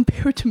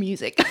 compared to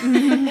music.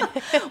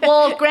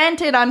 Well,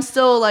 granted, I'm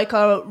still like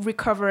a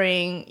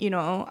recovering,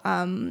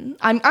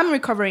 I'm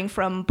recovering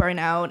from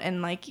burnout,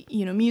 and like,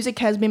 music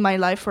has been my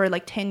life for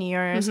like 10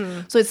 years.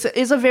 So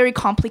it's a very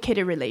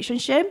complicated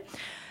relationship.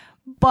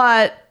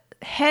 But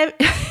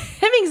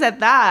having said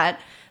that,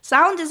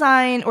 sound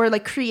design or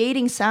like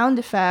creating sound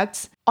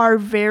effects are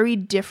very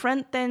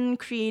different than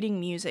creating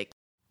music.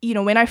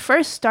 When I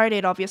first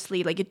started,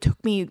 obviously, like it took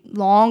me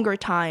longer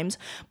times,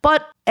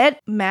 but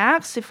at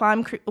max, if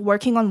I'm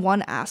working on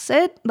one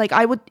asset, like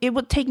it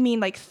would take me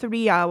like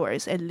 3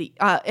 hours at least,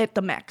 at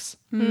the max,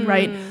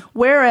 right?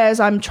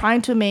 Whereas I'm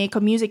trying to make a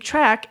music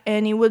track,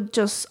 and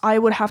I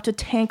would have to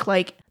take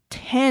like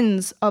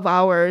tens of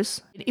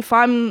hours. If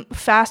I'm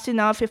fast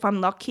enough, if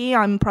I'm lucky,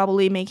 I'm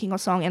probably making a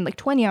song in like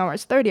 20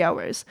 hours, 30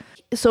 hours.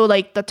 So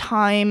like the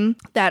time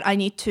that I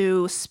need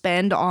to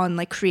spend on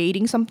like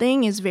creating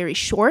something is very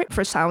short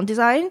for sound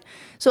design.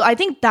 So I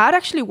think that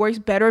actually works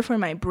better for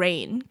my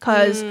brain,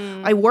 because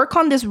I work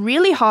on this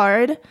really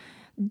hard,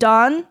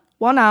 done,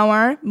 1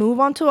 hour, move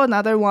on to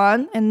another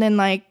one, and then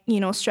like,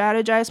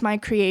 strategize my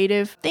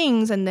creative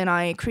things, and then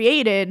I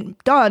create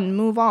it, done,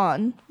 move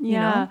on.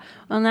 Yeah.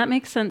 Well, and that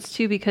makes sense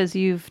too, because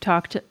you've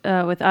talked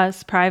with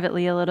us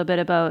privately a little bit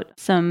about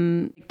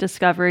some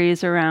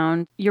discoveries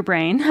around your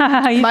brain,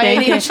 how you my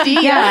think.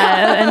 ADHD.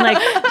 Yeah. And like,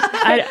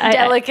 I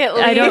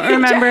delicately I don't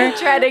remember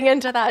treading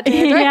into that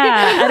territory.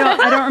 Yeah,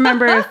 I don't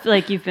remember if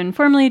like you've been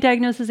formally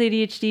diagnosed as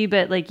ADHD,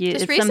 but like just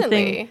it's recently.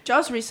 something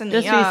Just recently,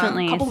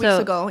 recently. A couple weeks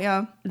ago,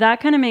 yeah. That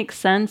kind of makes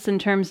sense in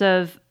terms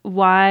of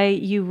why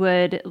you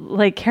would,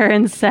 like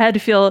Karen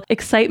said, feel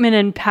excitement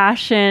and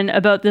passion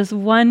about this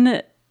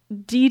one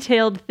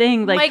detailed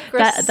thing, like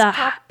the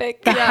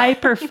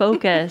hyper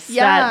focus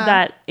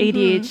that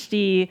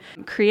ADHD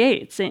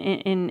creates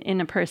in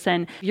a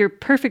person. You're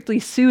perfectly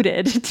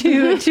suited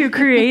to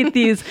create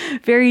these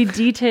very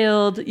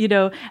detailed,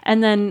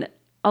 and then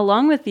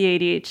along with the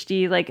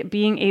ADHD, like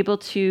being able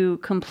to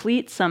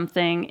complete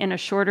something in a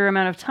shorter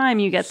amount of time,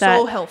 you get that.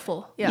 So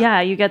helpful.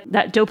 Yeah, you get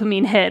that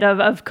dopamine hit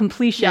of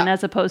completion,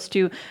 as opposed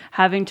to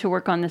having to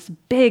work on this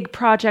big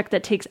project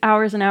that takes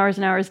hours and hours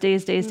and hours,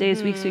 days,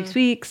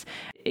 weeks.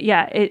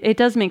 Yeah, it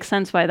does make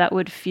sense why that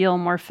would feel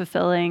more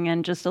fulfilling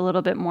and just a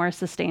little bit more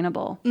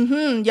sustainable.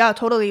 Yeah,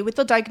 totally. With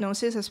the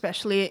diagnosis,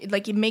 especially,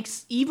 like it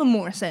makes even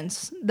more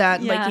sense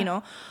that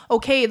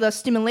okay, the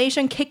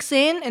stimulation kicks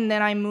in and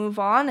then I move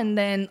on, and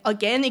then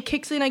again it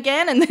kicks in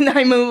again and then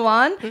I move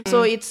on.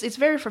 So it's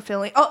very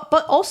fulfilling. Oh,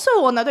 but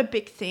also another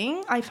big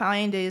thing I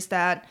find is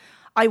that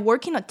I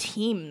work in a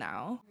team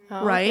now.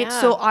 Right?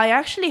 Yeah. So I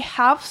actually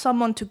have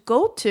someone to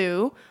go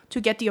to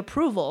get the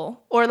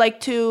approval, or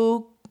like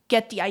to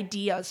get the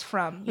ideas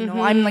from.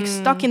 I'm like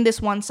stuck in this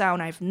one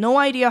sound. I have no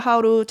idea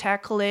how to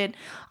tackle it.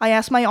 I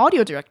ask my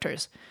audio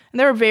directors, and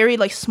they're very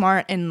like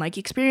smart and like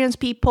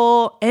experienced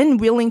people and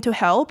willing to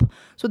help.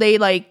 So they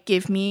like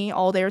give me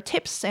all their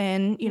tips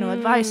and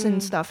advice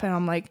and stuff, and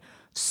I'm like,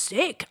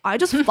 sick. I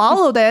just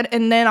follow that,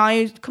 and then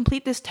I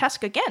complete this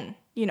task again.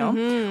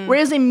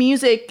 Whereas in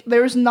music,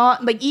 there's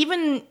not like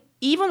even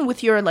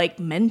with your like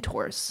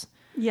mentors.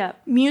 Yeah,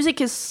 music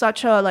is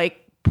such a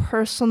like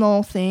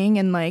personal thing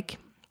and like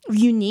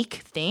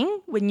unique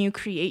thing when you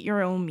create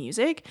your own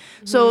music.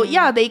 So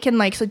yeah, they can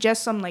like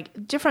suggest some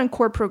like different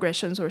chord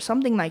progressions or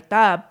something like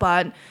that,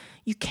 but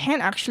you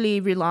can't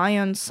actually rely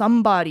on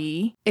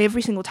somebody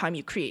every single time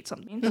you create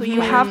something. So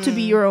you have to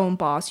be your own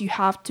boss. You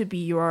have to be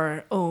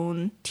your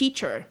own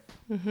teacher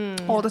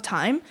all the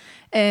time.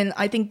 And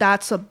I think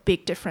that's a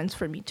big difference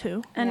for me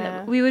too.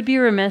 And we would be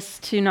remiss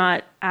to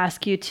not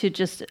ask you to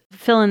just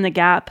fill in the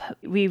gap.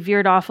 We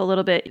veered off a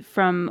little bit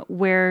from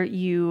where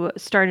you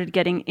started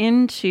getting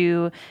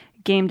into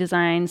game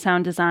design,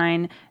 sound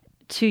design,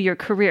 to your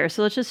career.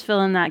 So let's just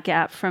fill in that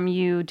gap from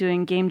you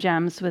doing game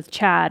jams with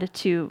Chad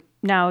to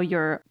now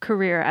your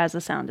career as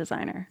a sound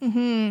designer.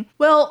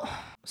 Well,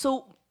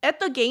 so at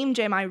the game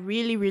jam, I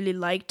really, really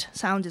liked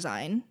sound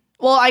design.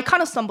 Well, I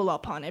kind of stumbled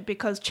upon it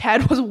because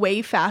Chad was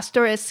way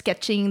faster at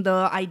sketching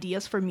the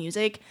ideas for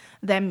music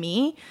than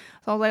me.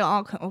 So I was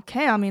like, oh,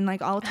 okay, I mean,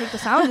 like, I'll take the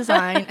sound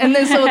design. And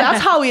then so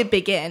that's how it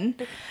began.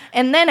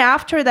 And then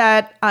after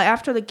that,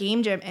 after the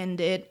game jam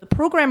ended, the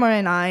programmer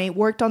and I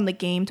worked on the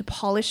game to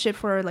polish it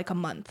for like a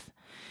month.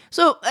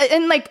 So,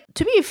 and like,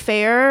 to be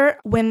fair,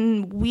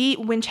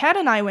 when Chad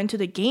and I went to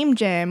the game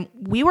jam,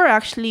 we were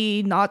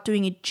actually not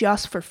doing it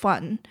just for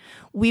fun.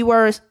 We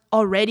were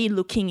already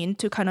looking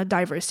into kind of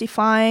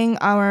diversifying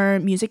our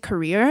music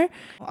career.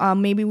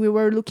 Maybe we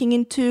were looking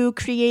into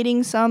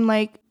creating some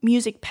like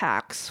music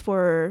packs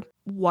for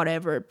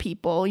whatever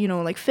people,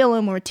 like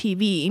film or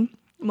TV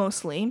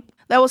mostly.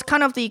 That was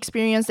kind of the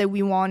experience that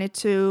we wanted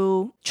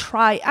to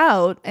try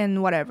out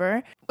and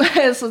whatever.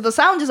 So the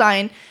sound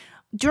design,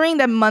 during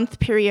that month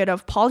period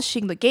of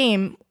polishing the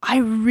game, I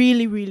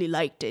really, really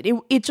liked it.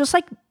 It just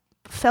like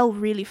felt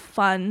really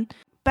fun.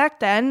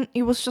 Back then,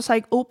 it was just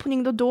like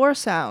opening the door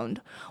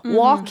sound,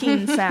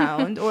 walking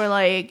sound, or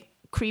like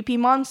creepy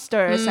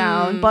monster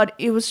sound. But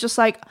it was just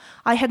like,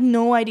 I had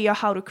no idea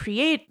how to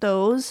create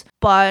those,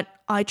 but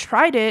I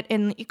tried it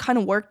and it kind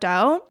of worked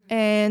out,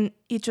 and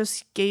it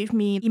just gave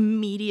me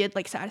immediate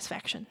like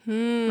satisfaction,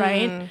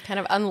 right? Kind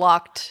of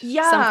unlocked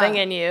something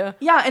in you.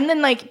 Yeah, and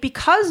then like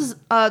because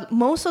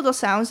most of the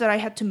sounds that I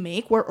had to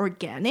make were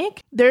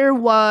organic, there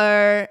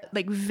were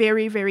like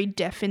very, very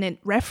definite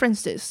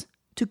references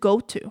to go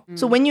to.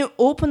 So when you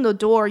open the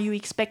door, you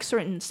expect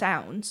certain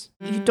sounds.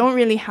 You don't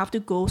really have to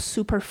go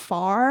super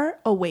far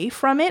away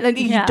from it. Like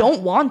you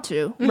don't want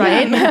to,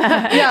 right?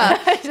 Yeah.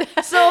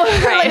 So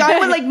like I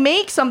would like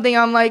make something.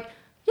 I'm like,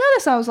 yeah,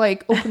 that sounds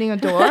like opening a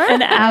door.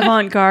 An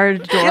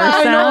avant-garde door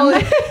I know.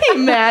 sound.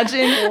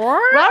 Imagine. Rah,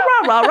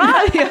 rah, rah,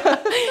 rah.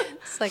 Yeah.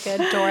 It's like a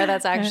door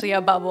that's actually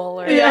a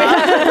bubble. Or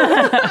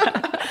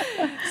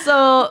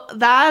So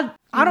that,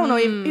 I don't know,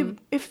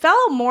 it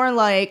felt more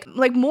like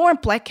more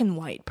black and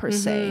white per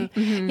se.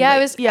 Yeah,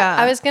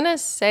 I was gonna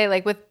say,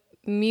 like, with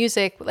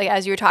music, like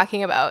as you were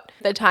talking about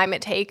the time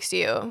it takes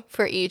you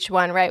for each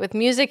one, right? With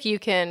music, you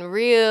can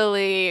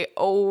really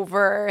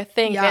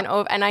overthink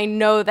and I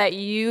know that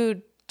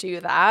you do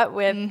that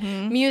with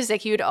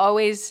music. You'd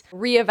always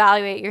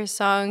reevaluate your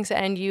songs,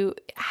 and you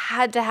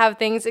had to have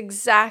things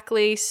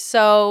exactly,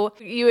 so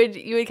you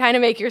would kind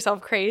of make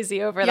yourself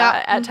crazy over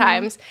that at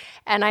times.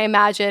 And I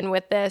imagine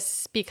with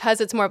this,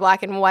 because it's more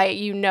black and white,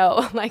 you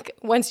know, like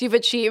once you've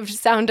achieved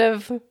sound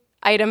of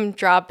item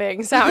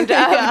dropping, sound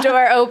of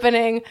door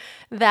opening,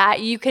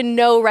 that you can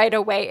know right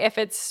away if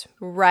it's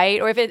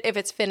right or if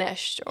it's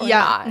finished or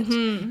not.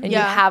 And you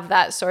have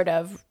that sort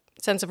of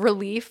sense of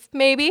relief,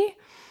 maybe.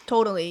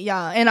 Totally,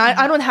 yeah. And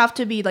I don't have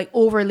to be like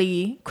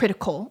overly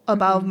critical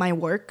about my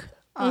work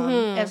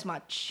as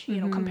much, you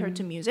know, compared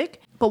to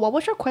music. But what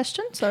was your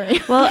question? Sorry.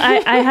 Well,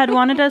 I had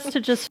wanted us to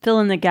just fill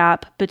in the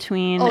gap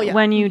between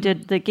when you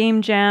did the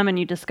game jam and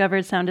you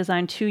discovered sound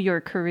design to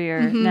your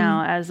career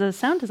now as a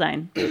sound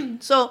design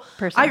So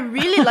person. I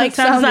really like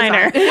sound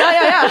designer. Design.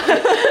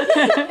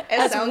 Yeah.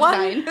 As sound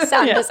design.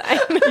 Sound design.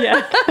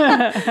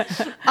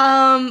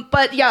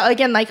 But yeah,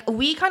 again, like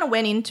we kind of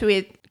went into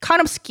it kind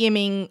of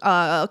skimming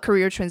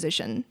career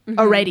transition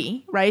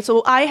already, right?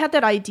 So I had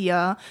that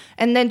idea,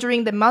 and then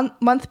during the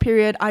month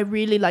period, I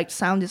really liked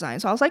sound design.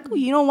 So I was like, oh,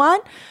 you know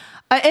what?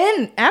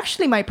 And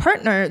actually, my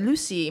partner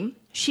Lucy,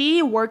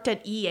 she worked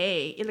at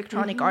EA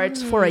Electronic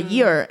Arts for a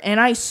year, and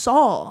I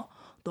saw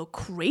the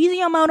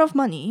crazy amount of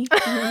money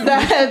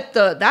that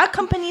that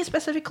company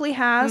specifically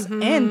has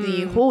and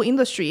the whole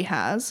industry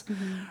has,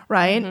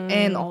 right?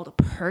 And all the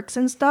perks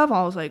and stuff.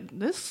 I was like,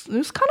 this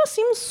kind of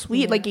seems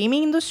sweet. Like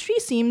gaming industry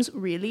seems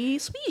really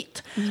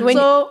sweet.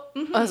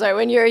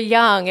 When you're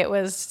young,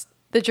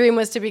 the dream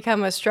was to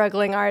become a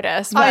struggling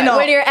artist. But I know.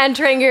 When you're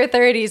entering your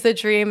 30s, the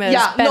dream is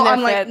benefits. No,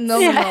 I'm like,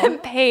 no.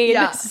 Paid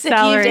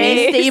Salary, give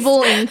me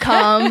stable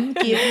income,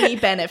 give me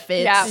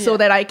benefits so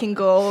that I can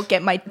go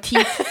get my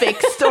teeth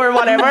fixed or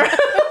whatever.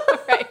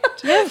 Right.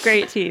 You have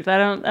great teeth. I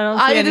don't see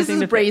anything this is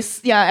to brace.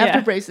 fix. Yeah,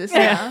 after braces.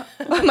 Yeah.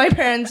 My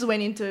parents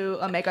went into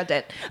a mega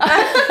debt.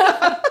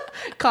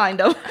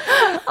 Kind of.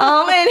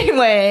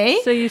 Anyway.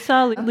 So you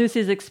saw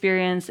Lucy's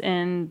experience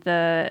in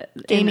the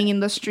gaming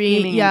industry.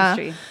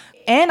 Industry.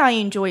 And I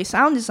enjoy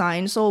sound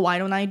design, so why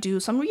don't I do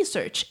some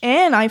research?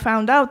 And I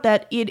found out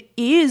that it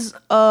is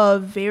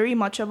very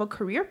much of a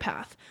career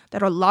path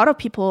that a lot of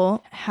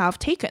people have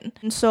taken.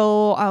 And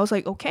so I was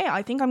like, okay,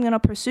 I think I'm going to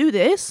pursue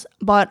this.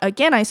 But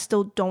again, I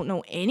still don't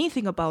know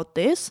anything about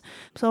this.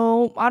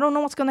 So I don't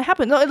know what's going to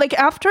happen. Like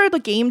after the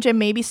game jam,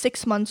 maybe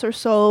 6 months or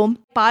so,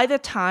 by the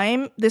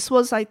time, this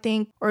was, I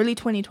think, early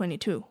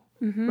 2022,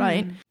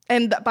 right?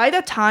 And by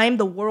the time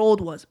the world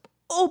was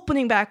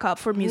opening back up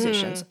for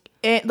musicians,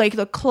 like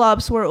the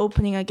clubs were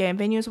opening again,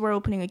 venues were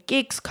opening,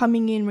 gigs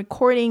coming in,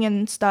 recording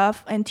and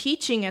stuff, and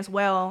teaching as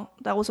well.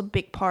 That was a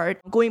big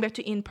part, going back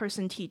to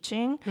in-person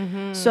teaching.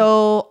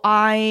 So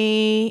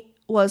I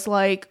was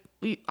like,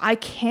 I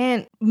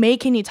can't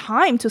make any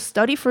time to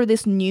study for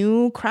this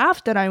new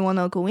craft that I want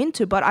to go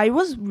into. But I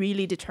was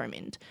really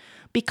determined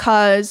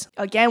because,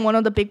 again, one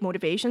of the big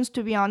motivations,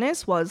 to be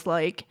honest, was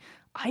like,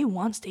 I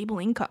want stable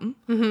income.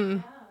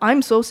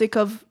 I'm so sick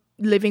of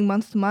living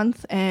month to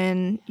month,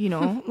 and you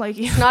know, like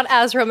it's not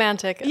as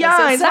romantic. It's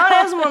not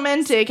as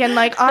romantic, and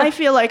like I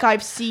feel like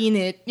I've seen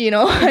it, you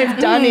know, I've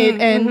done it,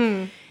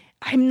 and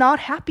I'm not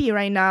happy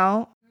right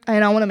now,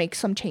 and I want to make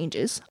some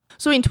changes.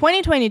 So in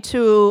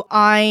 2022,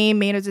 I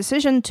made a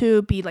decision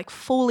to be like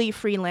fully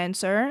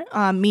freelancer,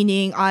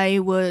 meaning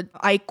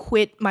I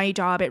quit my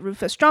job at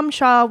Rufus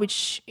Drumshaw,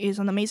 which is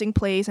an amazing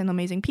place and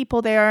amazing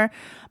people there.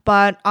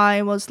 But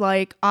I was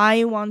like,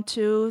 I want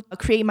to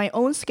create my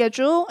own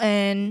schedule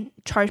and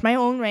charge my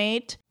own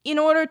rate in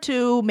order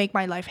to make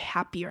my life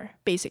happier,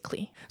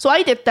 basically. So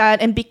I did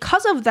that. And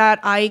because of that,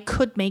 I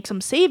could make some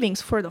savings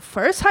for the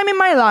first time in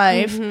my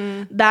life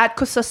that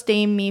could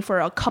sustain me for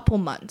a couple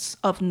months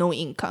of no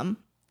income.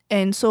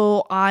 And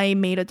so I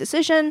made a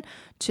decision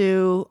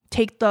to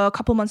take the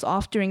couple months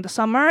off during the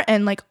summer.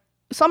 And like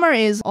summer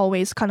is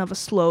always kind of a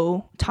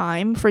slow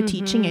time for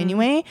teaching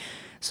anyway.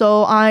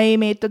 So I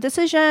made the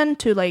decision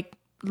to like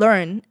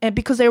learn, and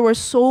because there were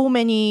so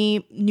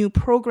many new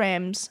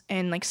programs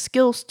and like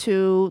skills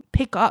to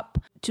pick up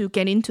to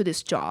get into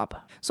this job.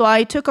 So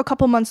I took a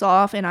couple months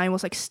off and I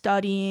was like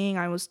studying.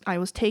 I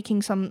was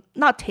taking some,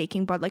 not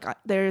taking, but like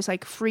there's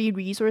like free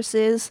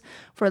resources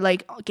for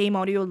like game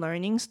audio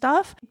learning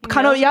stuff.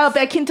 Kind of, yeah,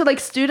 back into like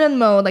student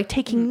mode, like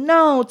taking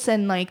notes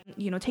and like,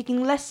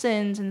 taking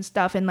lessons and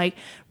stuff and like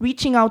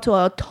reaching out to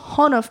a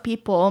ton of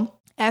people,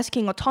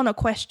 asking a ton of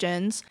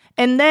questions.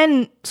 And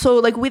then, so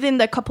like within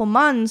that couple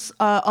months,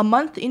 a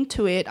month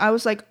into it, I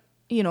was like,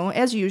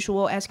 as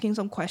usual, asking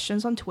some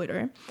questions on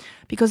Twitter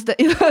because the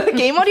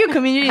game audio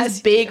community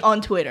is big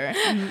on Twitter.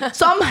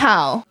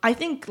 Somehow, I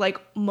think like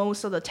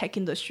most of the tech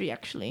industry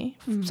actually,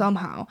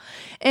 somehow.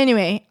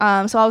 Anyway,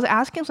 so I was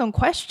asking some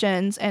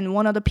questions, and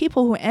one of the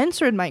people who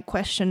answered my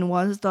question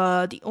was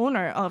the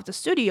owner of the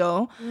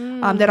studio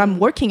that I'm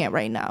working at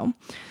right now.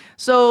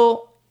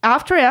 So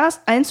after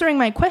answering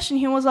my question,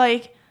 he was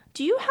like,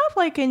 do you have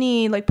like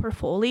any like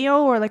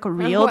portfolio or like a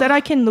reel that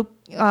I can look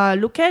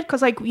at?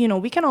 Because like,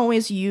 we can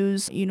always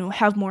use,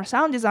 have more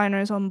sound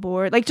designers on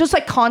board, like just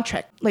like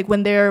contract, like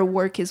when their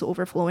work is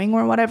overflowing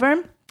or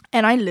whatever.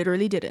 And I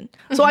literally didn't.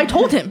 So I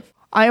told him,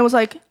 I was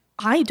like,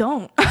 I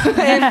don't.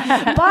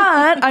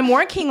 But I'm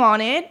working on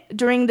it.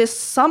 During this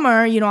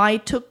summer, I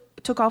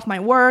took off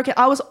my work.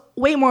 I was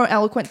way more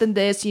eloquent than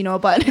this,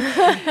 but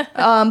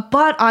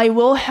I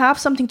will have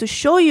something to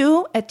show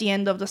you at the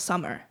end of the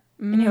summer.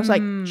 And he was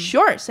like,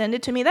 sure, send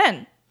it to me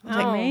then. I was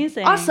like,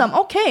 amazing. Awesome.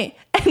 Okay.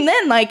 And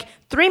then like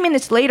 3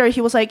 minutes later,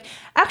 he was like,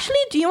 actually,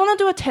 do you want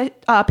to do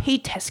a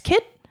paid test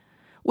kit?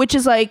 Which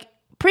is like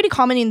pretty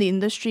common in the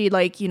industry.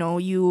 Like,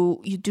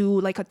 you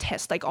do like a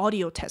test, like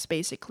audio test,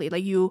 basically.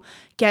 Like you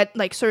get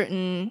like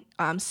certain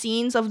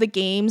scenes of the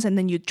games and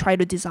then you try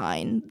to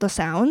design the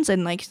sounds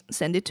and like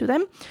send it to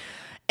them.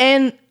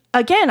 And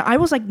again, I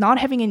was like not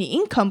having any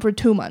income for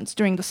 2 months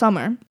during the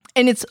summer.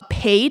 And it's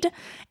paid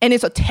and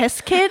it's a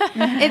test kit.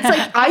 It's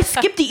like I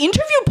skipped the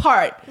interview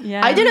part.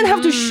 Yeah. I didn't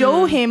have to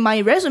show him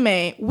my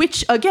resume,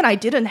 which again, I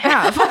didn't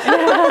have.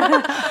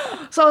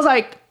 So I was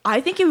like,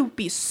 I think it would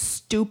be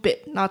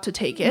stupid not to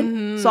take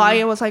it. So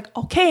I was like,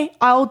 okay,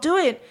 I'll do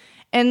it.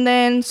 And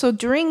then, so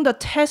during the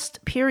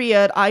test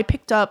period, I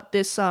picked up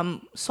this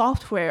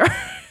software,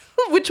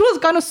 which was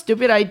kind of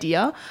stupid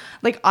idea.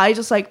 Like I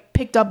just like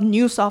picked up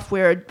new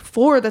software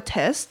for the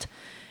test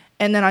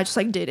and then I just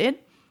like did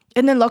it.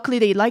 And then luckily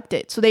they liked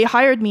it. So they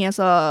hired me as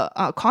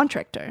a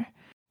contractor.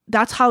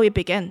 That's how it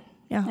began.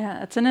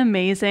 Yeah, it's an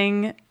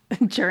amazing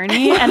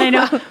journey. And I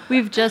know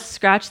we've just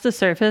scratched the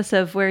surface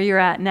of where you're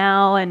at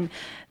now. And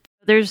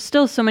there's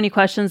still so many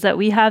questions that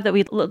we have that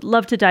we'd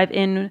love to dive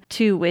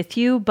into with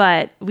you.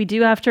 But we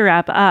do have to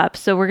wrap up.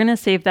 So we're going to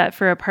save that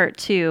for a part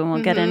 2. And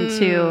we'll get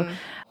into...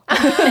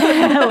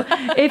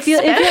 if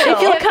you'll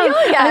come,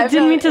 I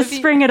didn't mean to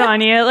spring it on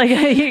you. Like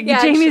Jamie's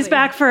actually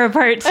back for a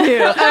part 2.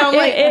 I'm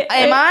like,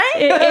 am I?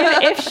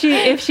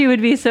 if she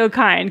would be so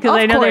kind, because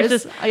I know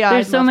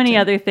there's so many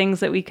other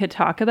things that we could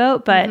talk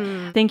about. But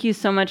thank you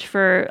so much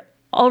for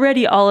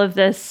already all of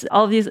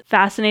these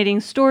fascinating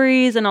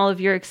stories and all of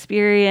your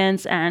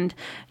experience and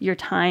your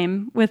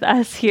time with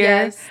us here.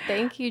 Yes,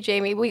 thank you,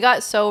 Jamie. We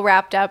got so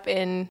wrapped up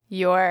in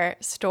your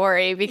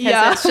story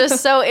because it's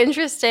just so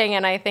interesting,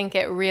 and I think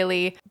it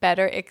really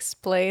better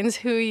explains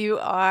who you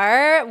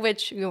are,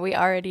 which we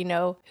already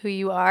know who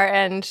you are,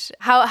 and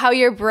how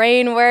your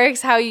brain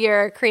works, how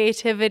your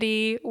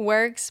creativity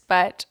works,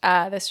 but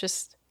this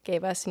just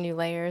gave us new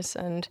layers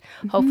and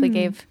hopefully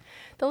gave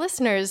the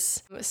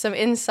listeners some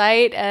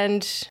insight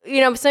and,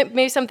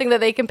 maybe something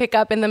that they can pick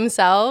up in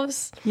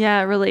themselves.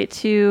 Yeah, relate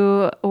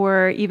to,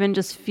 or even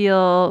just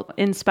feel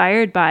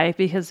inspired by,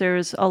 because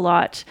there's a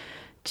lot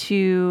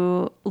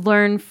to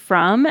learn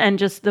from, and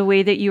just the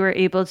way that you are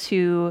able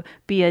to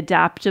be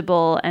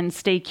adaptable and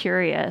stay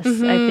curious,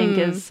 I think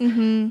is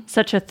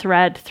such a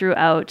thread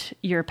throughout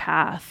your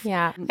path.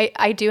 Yeah.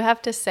 I do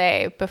have to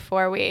say,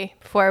 before we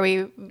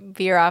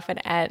veer off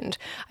and end,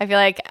 I feel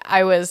like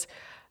I was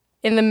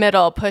in the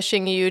middle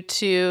pushing you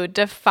to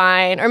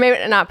define, or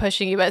maybe not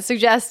pushing you, but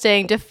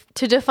suggesting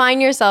to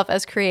define yourself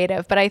as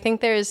creative. But I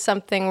think there's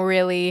something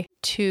really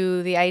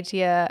to the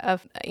idea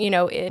of,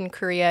 in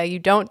Korea, you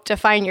don't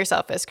define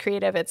yourself as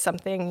creative. It's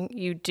something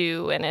you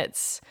do, and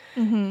it's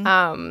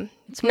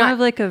it's more of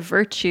like a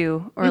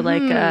virtue, or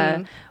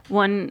like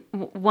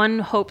one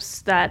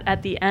hopes that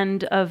at the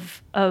end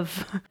of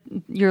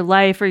your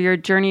life or your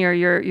journey or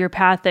your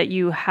path that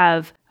you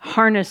have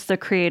harness the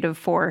creative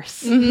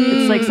force.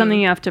 It's like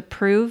something you have to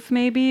prove,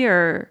 maybe,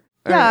 or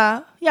maybe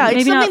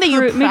it's something that you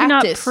practice. Maybe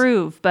not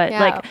prove, but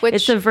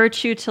it's a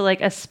virtue to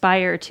like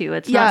aspire to.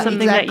 It's not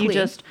something that you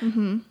just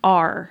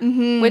are.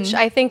 Which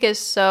I think is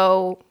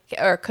so,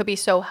 or could be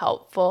so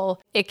helpful.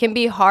 It can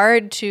be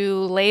hard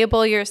to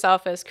label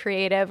yourself as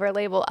creative or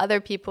label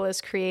other people as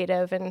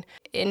creative and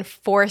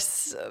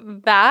enforce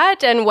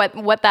that and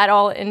what that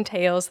all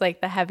entails,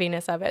 like the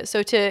heaviness of it.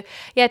 So to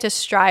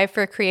strive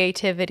for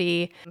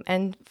creativity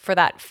and for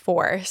that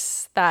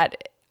force,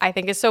 that I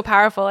think is so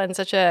powerful and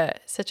such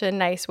a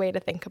nice way to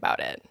think about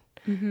it.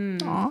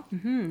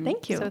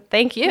 Thank you. So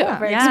thank you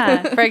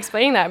for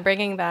explaining that and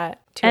bringing that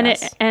to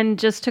us. And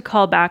just to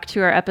call back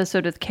to our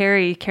episode with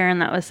Karen,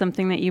 that was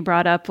something that you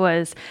brought up,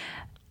 was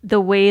the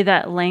way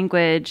that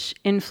language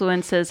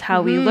influences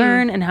how we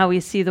learn and how we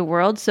see the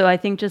world. So I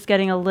think just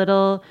getting a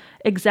little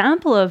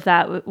example of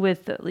that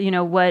with,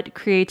 what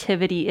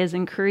creativity is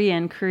in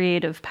Korean,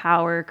 creative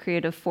power,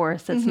 creative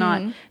force. It's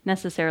not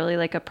necessarily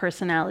like a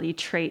personality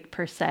trait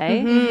per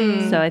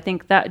se. So I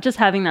think that just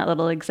having that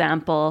little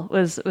example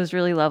was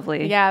really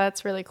lovely. Yeah,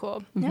 that's really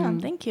cool. Yeah,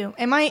 thank you.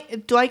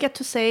 Do I get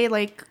to say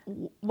like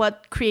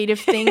what creative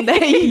thing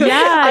that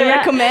I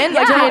recommend?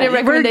 Like creative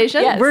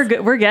recommendation? Yes.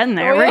 We're getting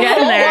there. We're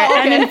getting there.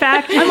 Okay. And in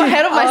fact, I'm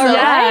ahead of myself.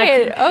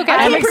 Right. Okay,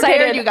 I'm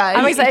excited. You guys.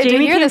 I'm excited Jamie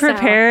to hear came this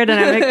prepared,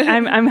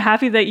 and I'm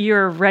happy that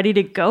you're ready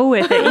to go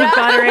with it. You've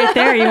got it right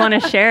there. You want to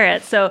share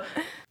it. So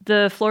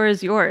the floor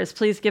is yours.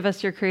 Please give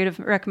us your creative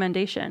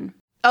recommendation.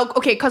 Oh,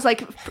 okay, because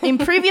like in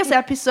previous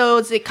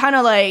episodes, it kind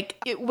of like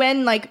it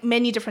went like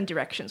many different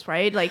directions,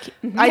 right? Like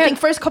I think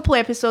first couple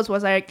episodes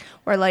was like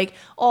were like,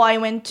 oh, I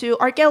went to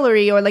art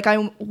gallery, or like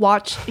I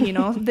watched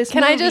this.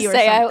 Can movie I just or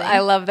say something. I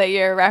love that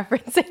you're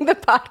referencing the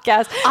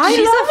podcast. I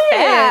She's love a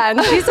fan.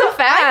 it. She's a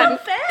fan. I'm a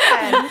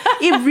fan.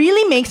 It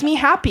really makes me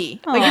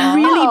happy. Like it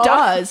really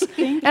does.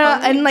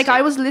 And like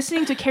I was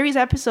listening to Carrie's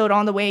episode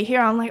on the way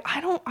here. I'm like,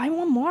 I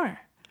want more.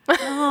 Like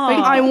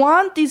I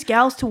want these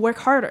gals to work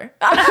harder.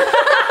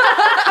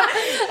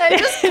 It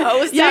just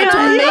goes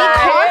To make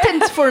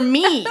content for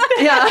me.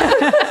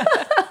 Yeah.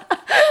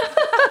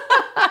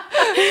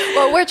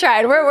 Well, we're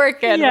trying. We're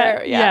working.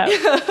 Yeah.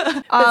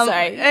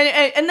 Sorry.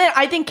 And then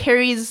I think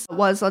Carrie's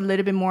was a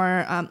little bit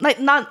more like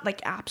not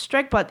like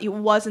abstract, but it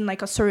wasn't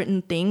like a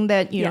certain thing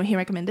that he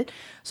recommended.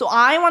 So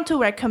I want to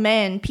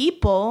recommend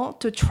people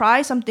to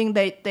try something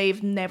that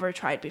they've never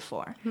tried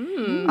before.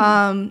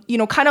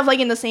 Kind of like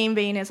in the same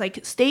vein as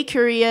like stay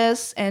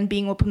curious and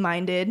being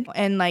open-minded,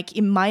 and like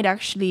it might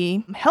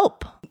actually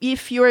help.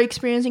 If you're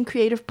experiencing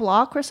creative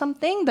block or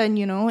something, then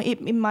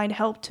it might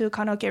help to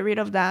kind of get rid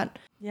of that.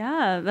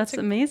 Yeah, that's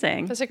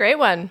amazing. That's a great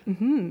one.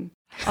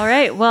 All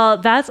right. Well,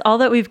 that's all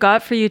that we've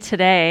got for you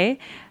today.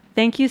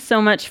 Thank you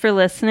so much for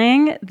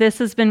listening. This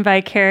has been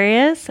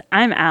Vicarious.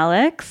 I'm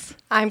Alex.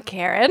 I'm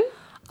Karen.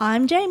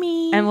 I'm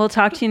Jamie. And we'll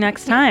talk to you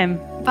next time.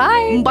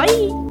 Bye.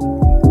 Bye.